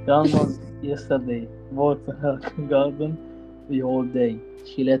 Grandma's yesterday bought her garden the whole day.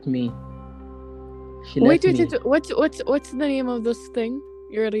 She let me. Wait. What's the name of this thing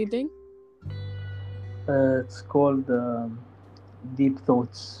you're reading? It's called Deep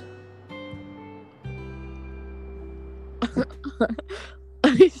Thoughts.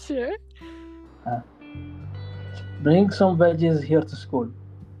 Are you sure? Bring some veggies here to school.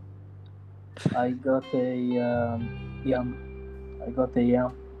 I got a yam. Got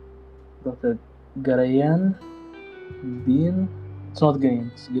a Garayan bean. It's not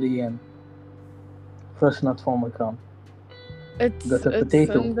green. It's Garayan. Fresh nut from a can. Got a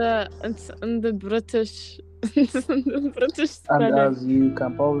potato. It's in the British. It's in the British spelling. And as you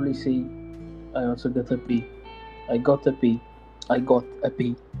can probably see, I also got a pea. I got a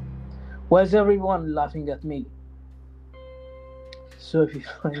pea. Why's everyone laughing at me? So if you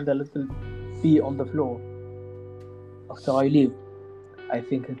find a little pea on the floor after I leave, I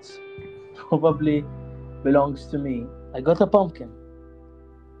think it's probably belongs to me. I got a pumpkin.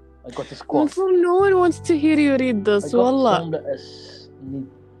 I got a squash. No one wants to hear you read this. I got والله. some that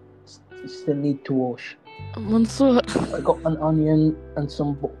still need to wash. Mansoor. I got an onion and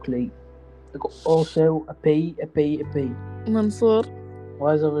some broccoli. I got also a pea. Mansoor.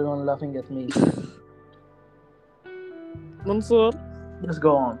 Why is everyone laughing at me? Mansoor. Let's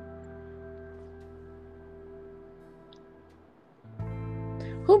go on.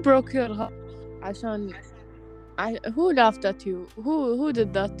 Who broke your heart? Who laughed at you? Who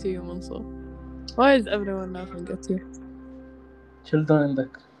did that to you, Mansoor? Why is everyone laughing at you? Children in the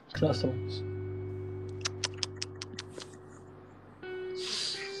classrooms.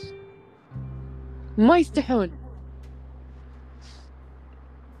 ما يستحون.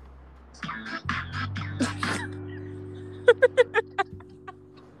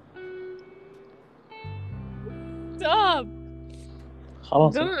 Stop.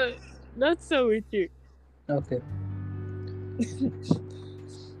 خلاص. That's so with you. Okay.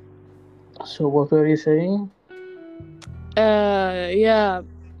 So what were you saying? Yeah.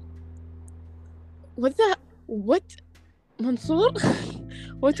 What? Mansoor?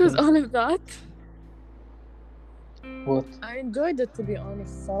 What was all of that? What? I enjoyed it, to be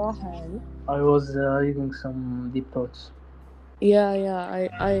honest, صراحة يعني. I was reading some deep thoughts. Yeah,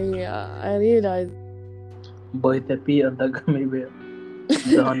 I realized. By the pea and the gummy bear.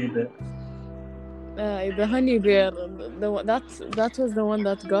 The honey bear. The honey bear, that was the one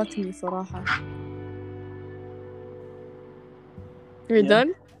that got me صراحة. You're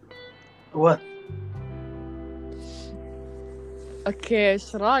done? What? Okay,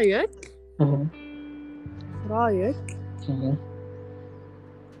 ايش رايك؟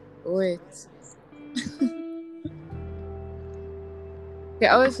 Wait. Okay,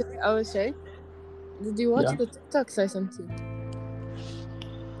 أول شيء. Did you watch the TikToks I sent you?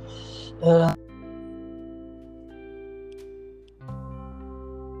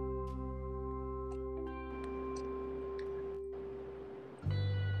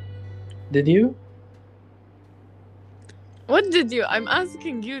 Did you? What did you? I'm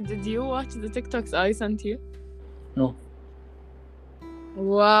asking you, did you watch the TikToks I sent you? No.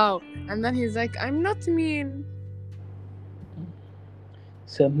 Wow. And then he's like, I'm not mean.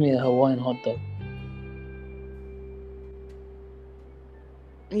 Send me a Hawaiian hot dog.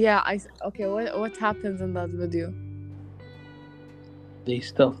 Yeah, okay, what happens in that video? They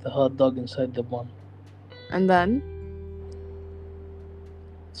stuff the hot dog inside the bun. And then?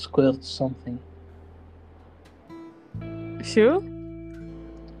 Squirt something. Sure?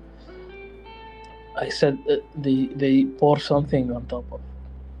 I said they pour something on top of.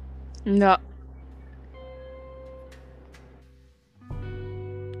 No.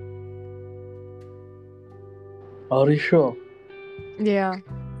 Are you sure? Yeah.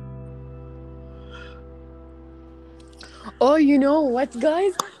 Oh, you know what,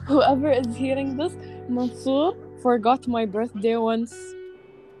 guys? Whoever is hearing this, Mansoor forgot my birthday once,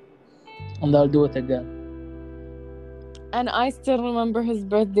 And I'll do it again. and I still remember his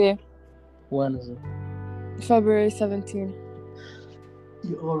birthday, When is it? February 17.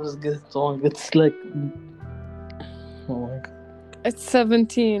 You always get it wrong. It's like, oh my god, It's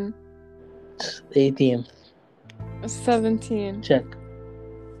 17. 18th. It's 17. Check.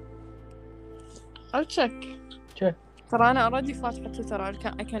 I'll check. Check. ترى أنا already فاتحة تويتر.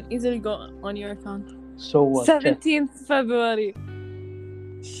 I can easily go on your account. So what? Check. 17th February.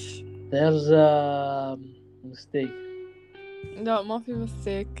 There's a mistake. لا ما في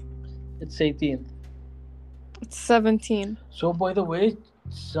mistake. It's 18th. It's 17. So by the way,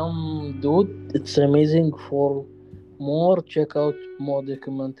 some dude, it's amazing. For more, check out more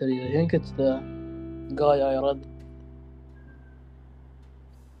documentaries. I think it's the guy I read.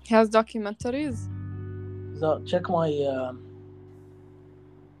 He has documentaries. Check my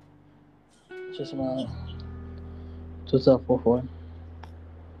just my Twitter profile.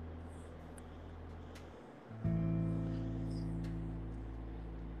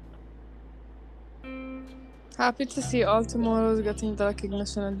 Happy to see all tomorrows getting the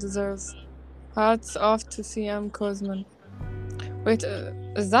recognition it deserves. Hats off to CM Kozman. Wait,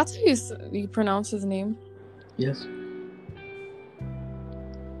 is that how you pronounce his name? Yes.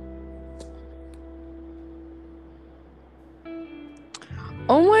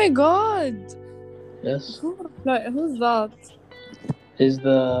 Oh my god! Yes. Who's that? Is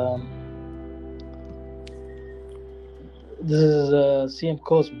this is CM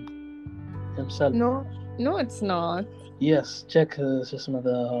Cosmo himself. No, it's not. Yes, check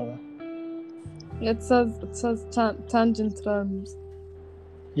It says Tangent Realms.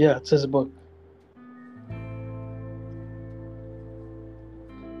 Yeah, it's his book.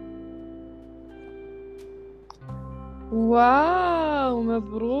 Wow,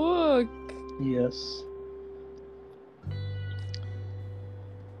 مبروك. Yes.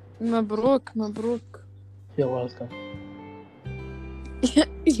 مبروك. You're welcome.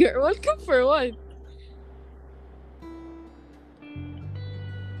 You're welcome for what?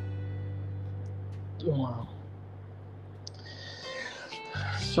 Wow.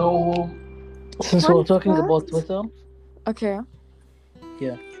 So, since we're talking about Twitter, okay.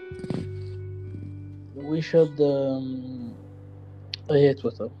 Yeah. We should. I hate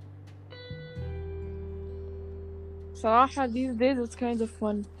Twitter. صراحة these days it's kind of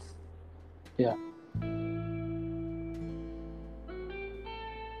fun. Yeah.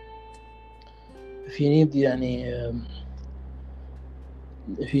 If you need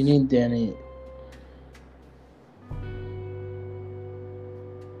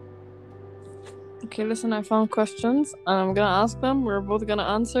Okay, listen, I found questions and I'm gonna ask them. We're both gonna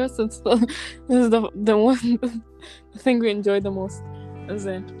answer since this is the one the thing we enjoy the most. Is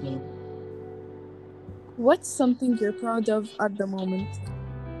it? Yeah. What's something you're proud of at the moment?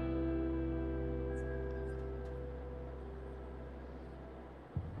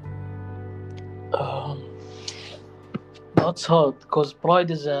 That's hard because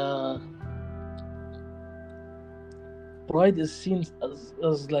pride is seen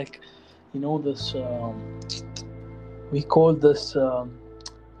as like, this we call this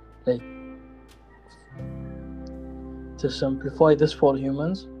like, to simplify this for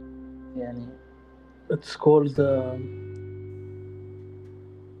humans, it's called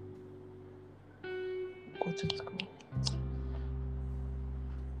what's it called?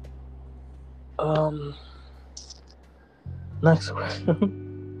 Next question.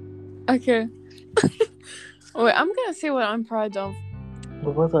 Okay. Wait, I'm gonna say what I'm proud of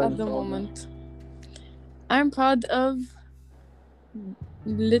at the moment. I'm proud of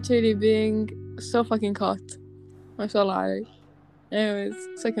literally being so fucking hot. MashaAllah alayk. Anyways,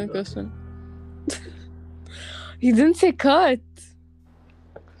 second question. You didn't say cut.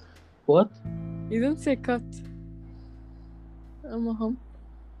 What? You didn't say cut.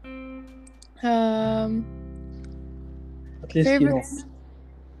 At least favorites?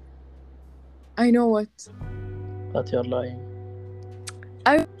 I know what. But you're lying.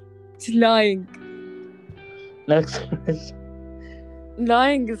 I'm lying. Next question.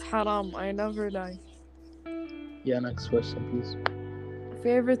 Lying is haram. I never lie. Yeah, next question, please.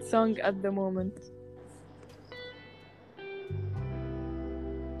 Favorite song at the moment?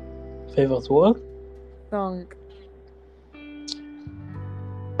 Favorite what? Song.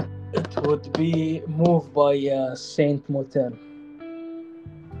 It would be Move by Saint Motel.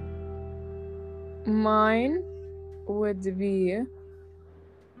 Mine would be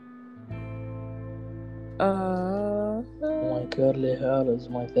My curly hair is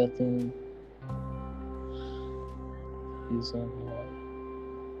my 13th season.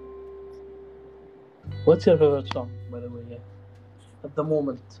 What's your favorite song, by the way? At the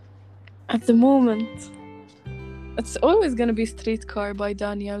moment. At the moment, it's always gonna be Streetcar by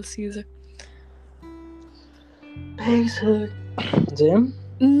Daniel Caesar. Basic. زين.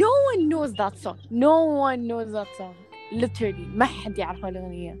 No one knows that song. No one knows that song. Literally ما حد يعرف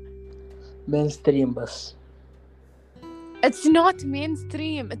الأغنية. Mainstream بس. It's not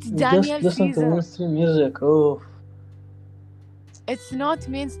mainstream. It's Daniel Just listen Caesar. to mainstream music. Oh. It's not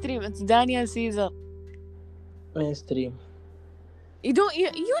mainstream. It's Daniel Caesar. Mainstream. You don't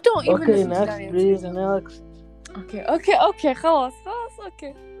even Okay, listen to next Daniel please. Caesar. Next. Okay. خلاص.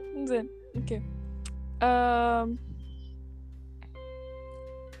 Okay. زين. Okay.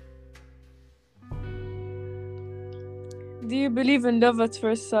 Do you believe in love at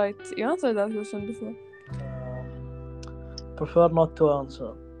first sight? You answered that question before. Prefer not to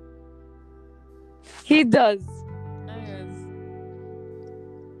answer. He does. Anyways,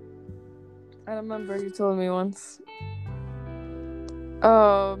 I remember you told me once.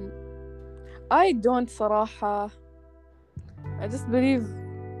 I don't صراحة. I just believe.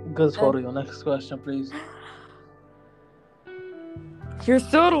 Good for you. Next question, please. You're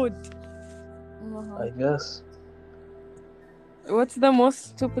so rude. I guess. What's the most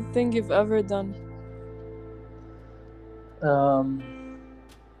stupid thing you've ever done?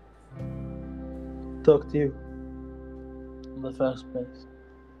 Talk to you in the first place.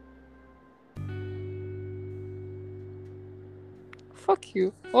 Fuck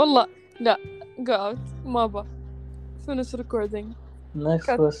you. والله لا. Go out. ما أبغى. Finish recording. Next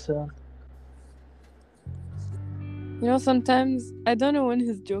Cut. question. You know, sometimes I don't know when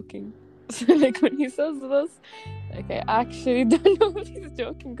he's joking. So, like, when he says this, like, I actually don't know if he's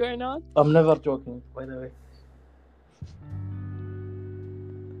joking or not. I'm never joking, by the way.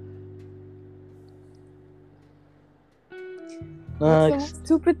 What's the Next. most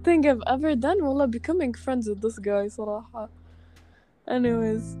stupid thing I've ever done? Wallah, becoming friends with this guy, صراحة.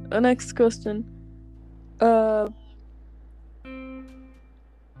 Anyways, next question.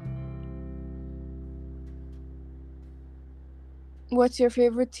 What's your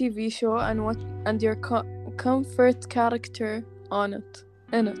favorite TV show and your comfort character on it?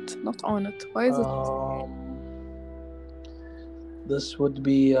 In it, not on it. Why is it? This would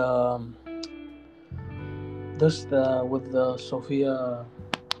be with Sophia.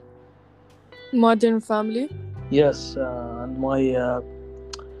 Modern Family. Yes, and my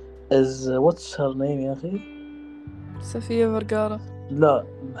is what's her name يا أخي? Sofia Vergara. لا,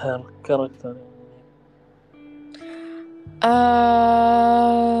 her character.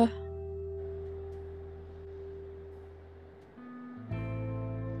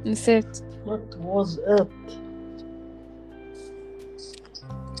 نسيت. What was it?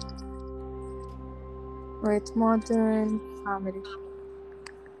 Wait, Modern Family.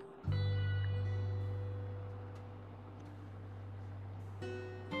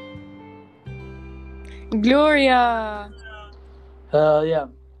 Gloria. Yeah,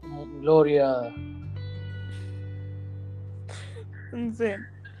 Gloria. insane.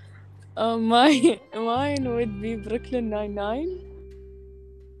 Mine would be Brooklyn Nine-Nine.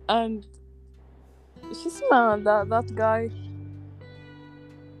 And شو اسمه that guy?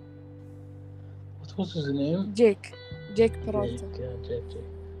 What was his name? Jake Peralta. Jake.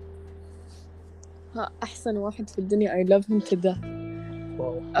 ها أحسن واحد في الدنيا. I love him to death.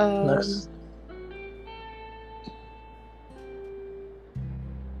 Wow. Next.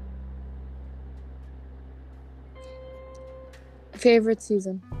 Favorite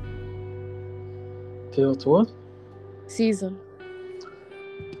season? Favorite what? Season.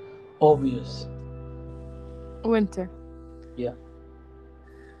 Obvious. Winter. Yeah.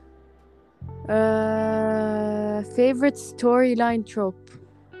 Favorite storyline trope?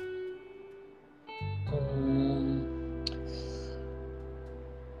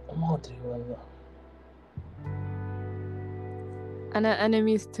 ما أدري والله. أنا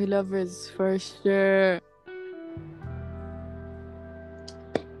enemies to lovers for sure.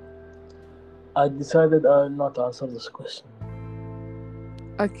 I decided I will not answer this question.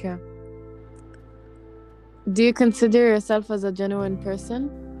 Okay. Do you consider yourself as a genuine person?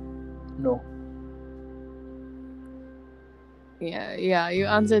 No. Yeah, you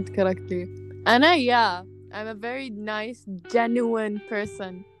answered correctly. I'm a very nice, genuine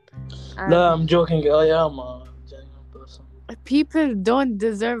person. No, I'm joking. I am a genuine person. People don't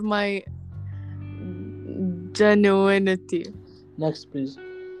deserve my genuinity. Next, please.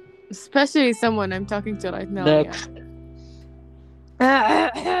 Especially someone I'm talking to right now. Next.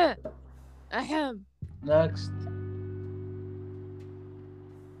 Yeah. Next.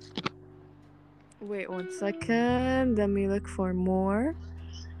 Wait 1 second. Let me look for more.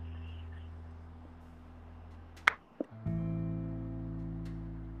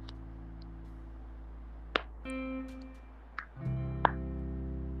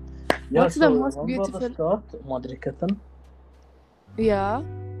 Yeah, What's so the most remember the beautiful? start? ما أدري كتن. Yeah.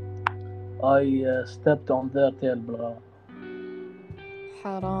 I stepped on their tail بالغلط.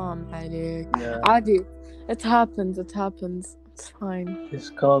 حرام عليك. Yeah. عادي. It happens. It's fine. They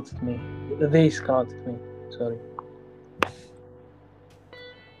scouted me. They scouted me. Sorry.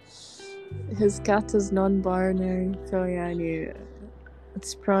 His cat is non-binary, so يعني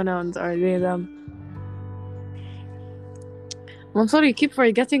its pronouns are they them. I'm sorry, you keep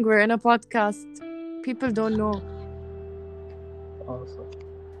forgetting we're in a podcast. People don't know. Awesome.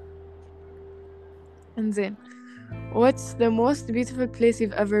 إنزين. What's the most beautiful place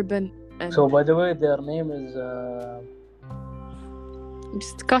you've ever been in? So by the way, their name is.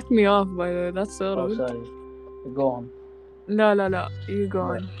 Just cut me off, by the way. That's so Oh, rude. sorry. Go on. No. You go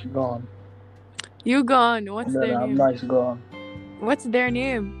on. Go on. You go on. What's their I'm name? nice. Go on. What's their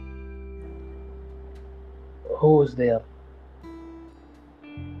name? Who is there?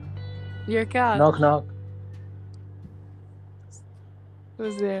 Your cat. Knock knock.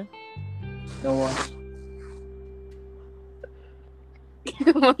 Who's there? No one.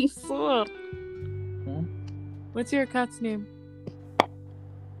 Mansoor. Hmm? What's your cat's name?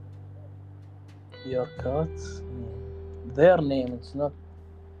 Your cat's name. Their name. It's not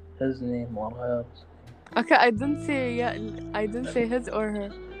his name or hers. Okay, I didn't say his or her.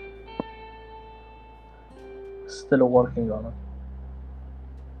 Still working on it.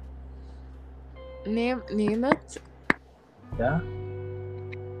 Name it. Yeah.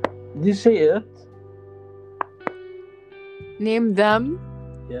 Did you say it? Name them.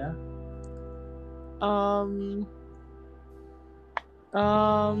 Yeah.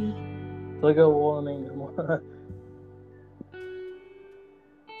 Trigger warning.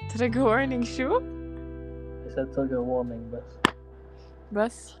 Trigger warning شو؟ I said trigger warning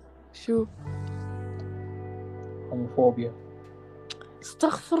بس شو؟ homophobia.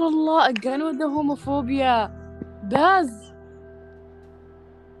 استغفر الله, again with the homophobia. Baz.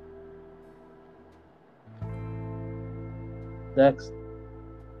 Next.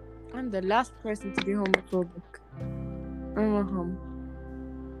 I'm the last person to be homophobic. I'm a homo.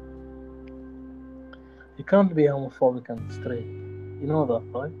 You can't be homophobic and straight. You know that,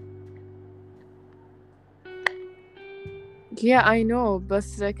 right? Yeah, I know, but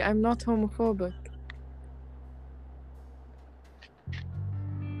like I'm not homophobic.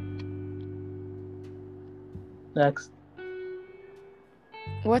 Next.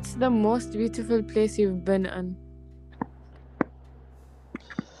 What's the most beautiful place you've been in?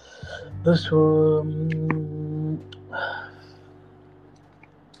 This one.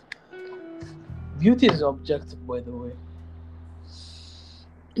 Beauty is objective, by the way.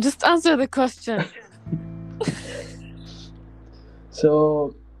 Just answer the question.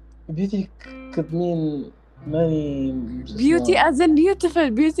 So, beauty could mean many. Beauty as in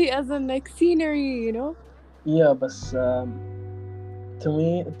beautiful, beauty as in like scenery, you know? Yeah, but to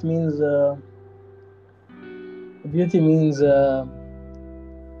me it means beauty means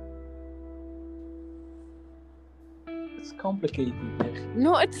it's complicated.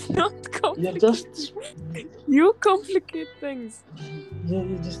 No, it's not complicated. You complicate things.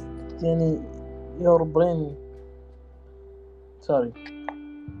 You just your brain. Sorry.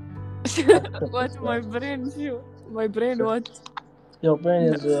 What? My brain? My brain what? Your brain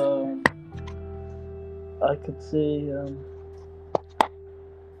is I could say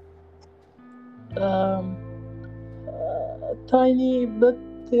tiny but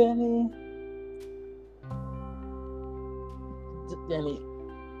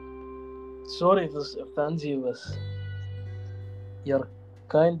sorry if this offends you, but you're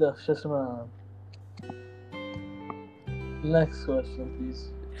kind of شو اسمه. Next question, please.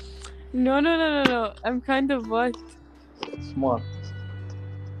 No. I'm kind of what? Smart.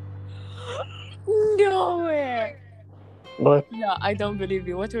 No way. What? Yeah, I don't believe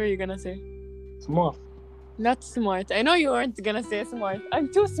you. What were you gonna say? Smart. Not smart. I know you weren't gonna say smart. I'm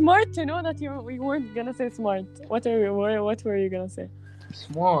too smart to know that you weren't gonna say smart. What were you gonna say?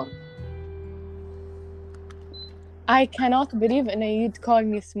 Smart. I cannot believe in you'd call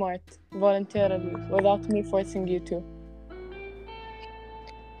me smart voluntarily without me forcing you to.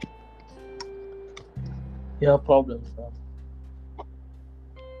 You have problems then.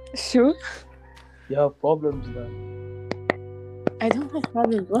 Sure? You have problems then. I don't have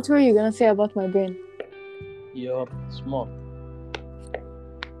problems. What were you gonna say about my brain? You're smart.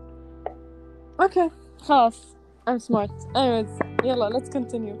 Okay, خلاص I'm smart. Anyways, يلا let's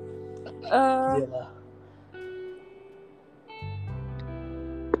continue. Yeah.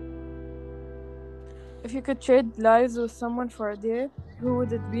 If you could trade lives with someone for a day, who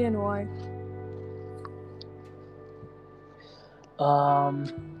would it be and why?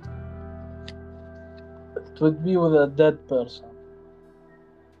 It would be with a dead person.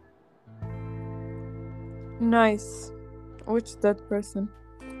 Nice. Which dead person?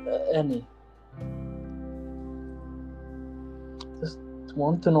 Any. Just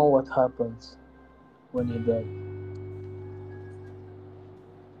want to know what happens when you die.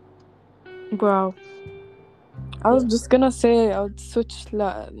 Wow. I was just gonna say I would switch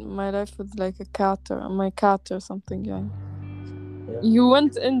my life with like a cat or my cat or something. Yeah. You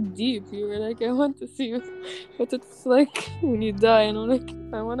went in deep. You were like, I want to see what it's like when you die, and I'm like,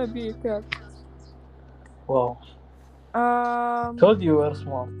 I want to be a cat. Wow. Told you were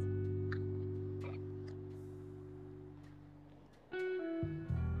smart.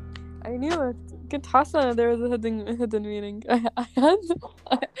 I knew it. كنت حاسة there was a hidden meaning. I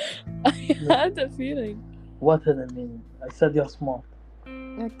had a feeling. What hidden meaning? I said you're smart.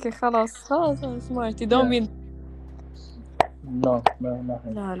 Okay, خلاص I'm smart. You don't mean... No,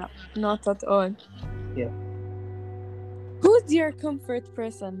 nothing. No, not at all. Yeah. Who's your comfort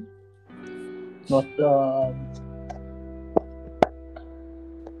person? Not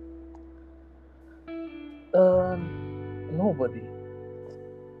nobody.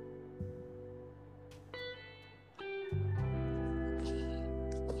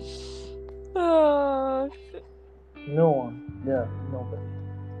 No one. Yeah, nobody.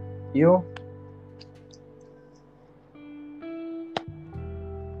 You?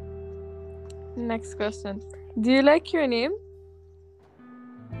 Next question. Do you like your name?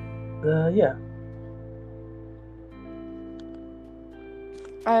 Yeah.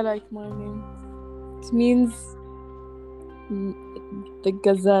 I like my name. It means the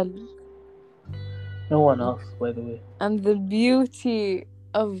gazelle. No one else, by the way. And the beauty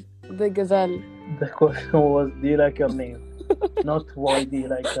of the gazelle. The question was, do you like your name? Not why do you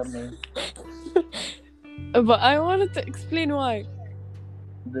like your name? But I wanted to explain why.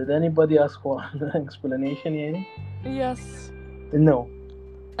 Did anybody ask for an explanation, Yani? Yes. No.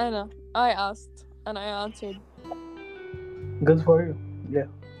 Anna, I asked and I answered. Good for you. Yeah.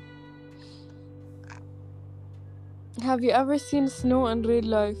 Have you ever seen snow in real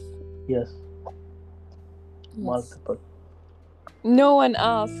life? Yes. Multiple. No one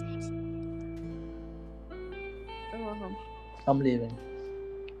asked. I'm leaving.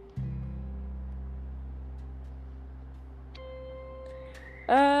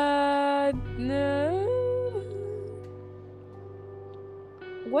 No.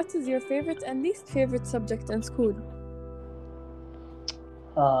 What is your favorite and least favorite subject in school?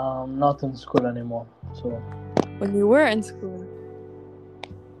 Not in school anymore. So. When you were in school?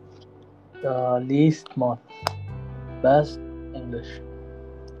 Least math. Best English.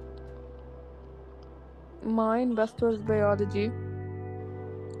 Mine best was biology.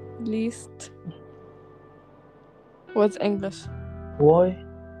 Least was English. Why?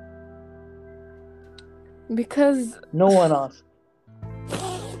 Because no one asked.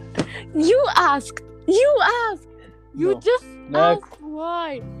 You asked. You No. just Next. asked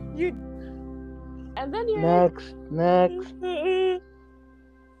why. And then you're next.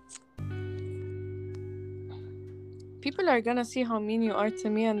 People are gonna see how mean you are to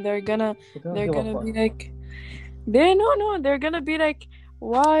me, and they're gonna be like, they're gonna be like,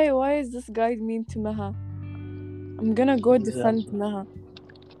 why is this guy mean to Maha? I'm gonna go defend Maha.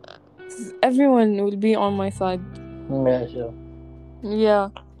 Everyone will be on my side. Yeah, sure. Yeah.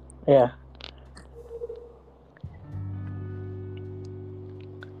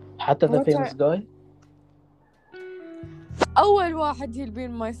 حتى the famous guy. أول واحد he'll be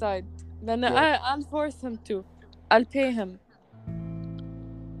on my side. Then I'll force him to. I'll pay him.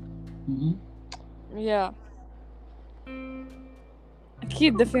 Mm-hmm. Yeah.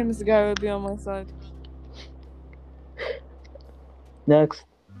 أكيد the famous guy will be on my side. Next.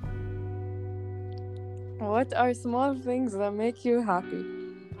 What are small things that make you happy?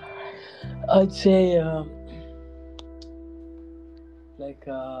 I'd say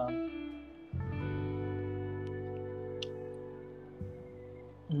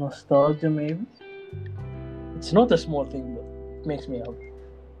nostalgia, maybe. It's not a small thing, but it makes me happy.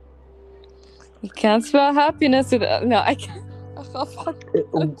 You can't spell happiness without... No, I can't.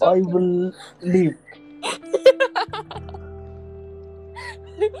 I will leave.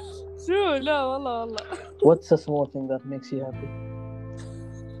 True, no, والله. What's a small thing that makes you happy?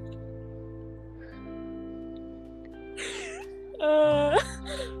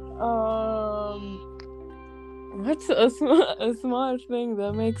 a small thing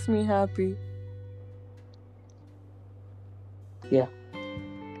that makes me happy. Yeah.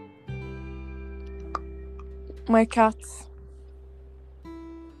 My cats.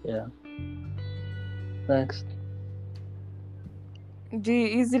 Yeah. Next. Do you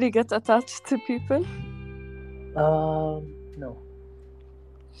easily get attached to people? No.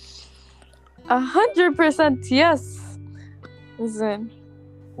 100% yes. Then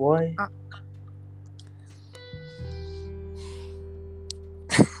Why?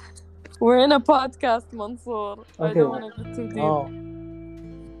 we're in a podcast, Mansoor. I Okay. don't want to get too deep. Oh.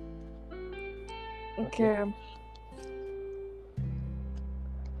 Okay.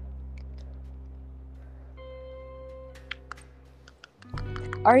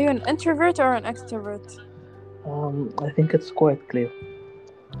 Are you an introvert or an extrovert? I think it's quite clear.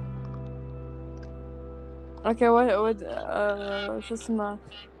 Okay, شو اسمه?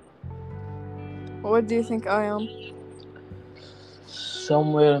 What do you think I am?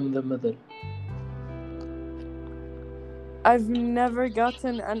 Somewhere in the middle. I've never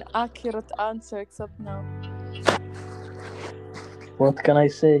gotten an accurate answer except now. What can I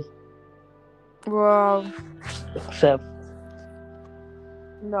say? Wow. Except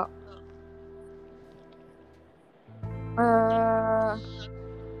No.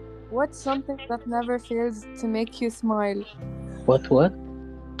 What's something that never fails to make you smile? what?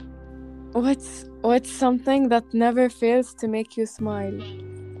 What's something that never fails to make you smile?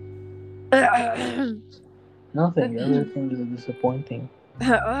 Nothing. Everything is disappointing.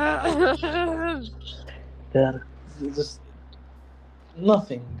 There, just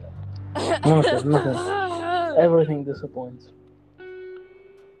nothing. Nothing. Everything disappoints.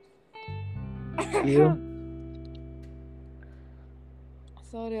 You?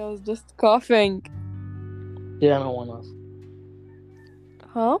 Sorry, I was just coughing. Yeah, no one else.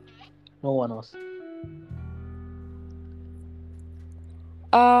 Huh? No one else.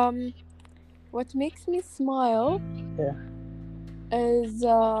 What makes me smile is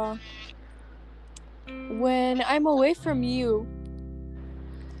when I'm away from you.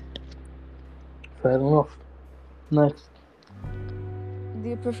 Fair enough. Next. Do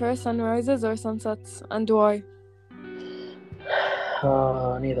you prefer sunrises or sunsets, and why?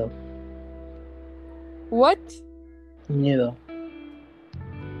 Neither. What? Neither.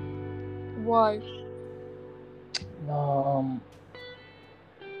 Why?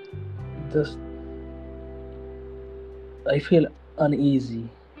 Just I feel uneasy,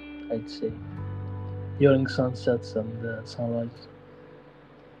 I'd say, during sunsets and sunrise.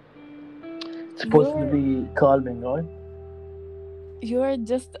 It's supposed to be calming, right? You're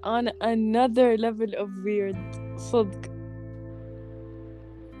just on another level of weird. صدق.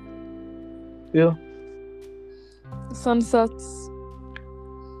 Yeah. Sunsets.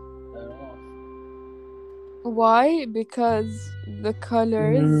 I don't know. Why? Because the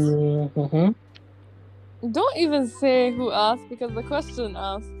colors. Mm-hmm. Don't even say who asked, because the question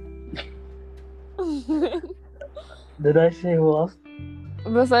asked. Did I say who asked?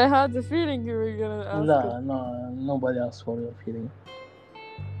 But I had the feeling you were gonna ask it. No, nobody asked for your feeling.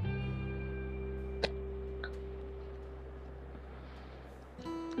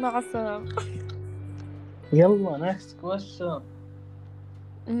 مع السلامة. يلا, next question.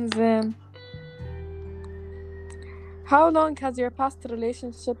 Then, how long has your past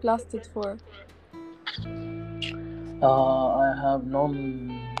relationship lasted for? I have known.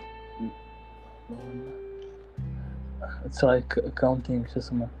 It's like counting شو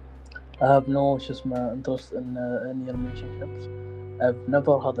اسمه. I have no شو اسمه interest in any relationships. I've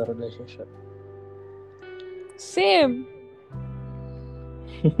never had a relationship. Same.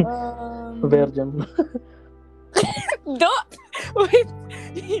 Virgin. Don't wait.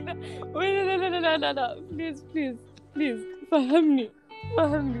 Wait, no. Please. فهمني.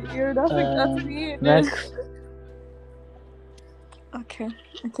 You're laughing at me. Next. Okay.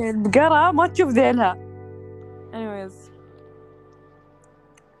 البقرة ما تشوف ذيلها. Anyways.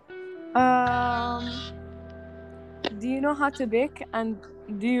 Do you know how to bake, and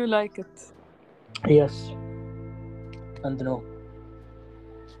do you like it? Yes. And no.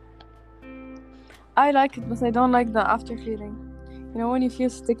 I like it, but I don't like the after feeling. You know when you feel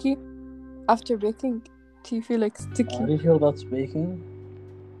sticky after baking? Do you feel like sticky? Are you sure that's baking?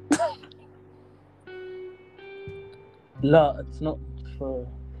 لا, it's not.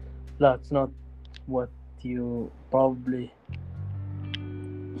 It's not what you probably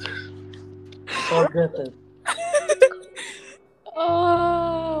forget it.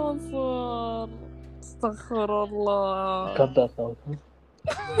 Mansoor. Astaghfirullah. Cut that out. Huh?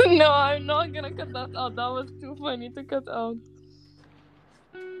 No, I'm not gonna cut that out. That was too funny to cut out.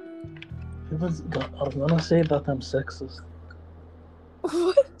 People are gonna say that I'm sexist.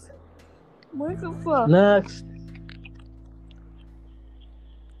 What? ما قصة. Next.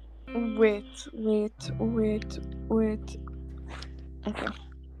 Wait. Okay.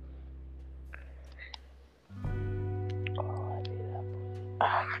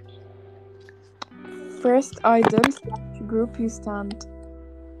 First idol / group you stand.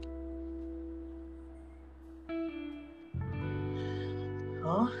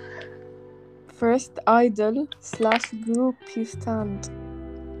 Huh? First idol / group you stand.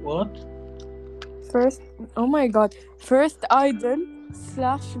 What? First, oh my god. First idol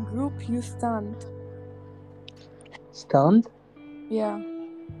 / group you stand. Stand? Yeah.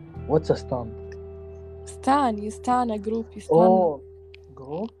 What's a stand? You stan a group, you stan. Oh,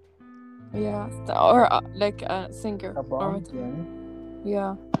 group? Yeah. Or like a singer. A band?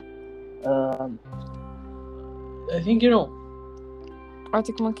 Yeah. I think you know.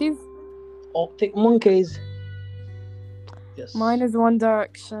 Arctic Monkeys? Arctic Monkeys. Yes. Mine is One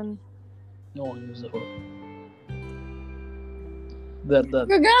Direction. No one uses it. They're dead.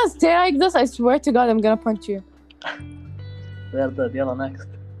 You're gonna stay like this, I swear to God, I'm gonna punch you. They're dead. Yalla, next.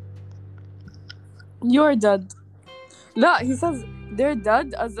 You're dead. لا, he says they're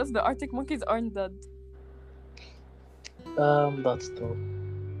dead as if the Arctic Monkeys aren't dead. That's true.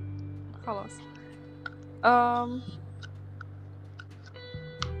 خلاص.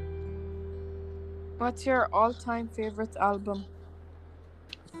 What's your all-time favorite album?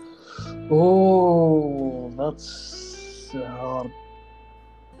 Oh, that's a hard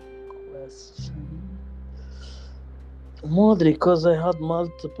question. Modri, because I had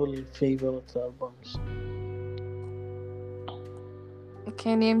multiple favorite albums.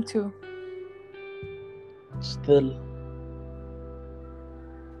 Okay, name 2. Still.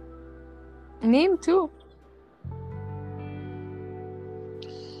 Name 2.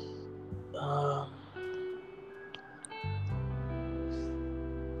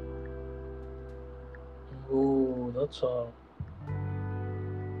 Oh, that's hard.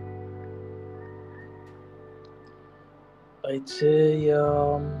 I'd say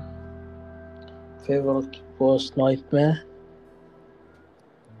favorite was Nightmare.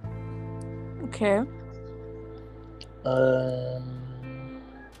 Okay. And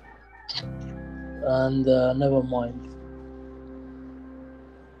Nevermind.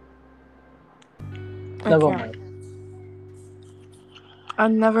 Okay. Nevermind.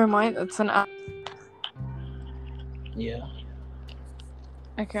 And Nevermind, it's an album. Yeah.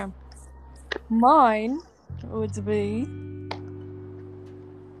 Okay. Mine would be...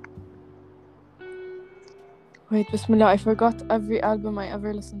 Wait, Bismillah, I forgot every album I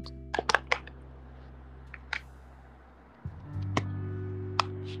ever listened to.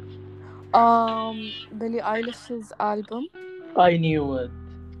 Billie Eilish's album. I knew it.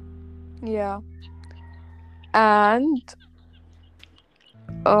 Yeah. And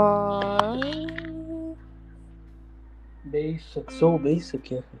basic, so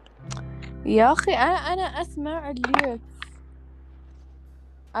basic يا أخي. يا أخي أنا أسمع lyrics.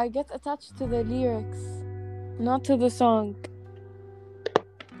 I get attached to the lyrics, not to the song.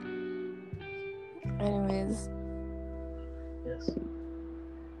 Anyways. Yes.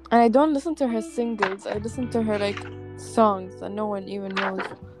 And I don't listen to her singles. I listen to her like songs that no one even knows.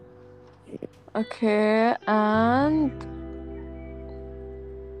 Okay, and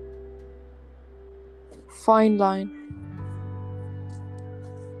Fine Line.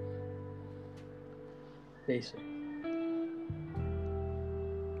 Basic.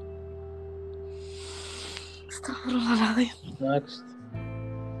 Astaghfirullah al-Azim. Next.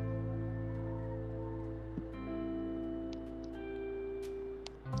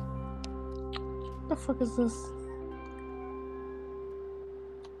 What the fuck is this?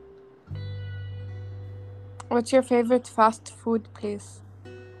 What's your favorite fast food place?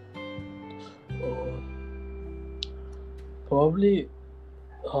 Probably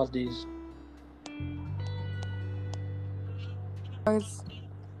Hardee's. Guys.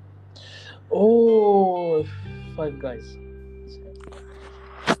 Oh, Five Guys.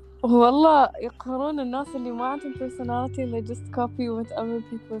 والله يقهرون الناس اللي ما عندهم personality and they just copy what other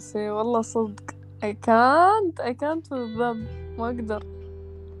people say. والله صدق. I can't with them. ما أقدر.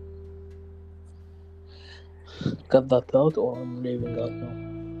 Cut that out or I'm leaving out now.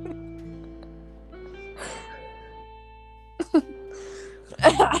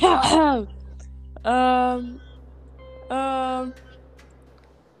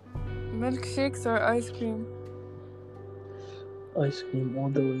 Milkshakes or ice cream? Ice cream all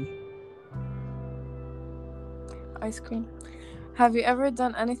the way. Ice cream. Have you ever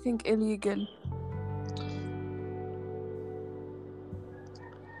done anything illegal?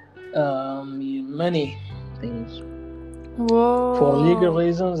 Many things. Whoa. For legal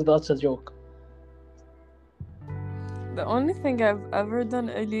reasons, that's a joke. The only thing I've ever done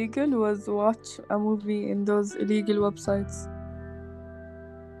illegal was watch a movie in those illegal websites.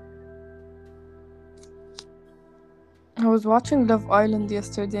 I was watching Love Island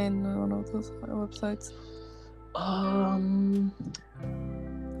yesterday in one of those websites.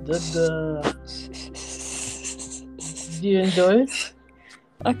 Did you enjoy it?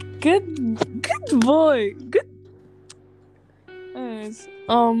 A good boy. Good. Anyways,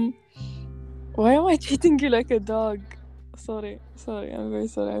 why am I treating you like a dog? Sorry, I'm very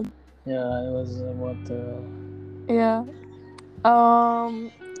sorry. Yeah, it was what. Yeah.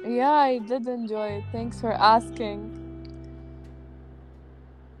 Yeah, I did enjoy it. Thanks for asking.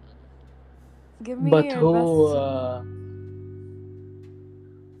 Give me But your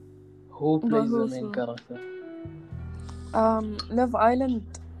who plays the main character? Love Island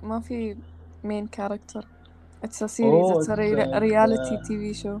ما في main character. It's a series. It's a reality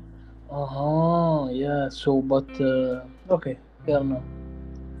TV show. Yeah. So, but okay, fair enough.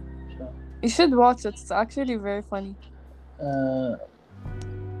 Sure. You should watch it. It's actually very funny.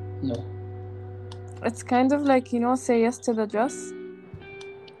 No. It's kind of like, Say Yes to the Dress.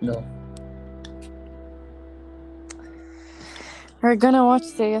 No. We're gonna watch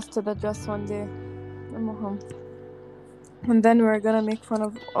Say Yes to the Dress one day. And then we're gonna make fun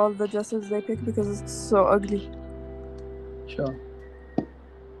of all the dresses they pick because it's so ugly. Sure.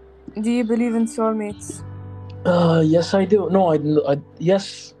 Do you believe in soulmates? Yes, I do. No, I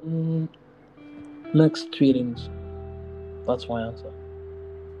yes. Mixed feelings. That's my answer.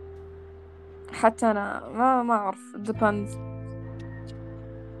 حتى أنا ما أعرف. It depends.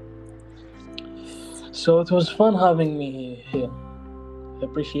 So it was fun having me here. I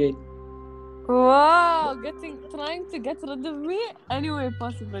appreciate. Wow, trying to get rid of me any way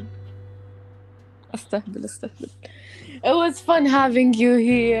possible. استهبل. It was fun having you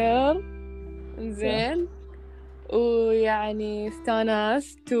here. زين. ويعني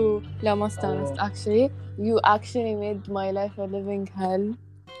استانست لا ما استانست actually. You actually made my life a living hell.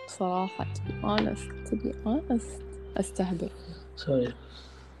 صراحة to be honest. استهبل. Sorry.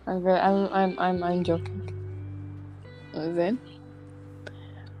 I'm joking. زين.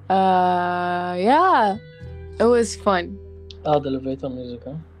 Yeah, it was fun. Add elevator music,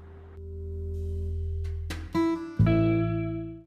 huh?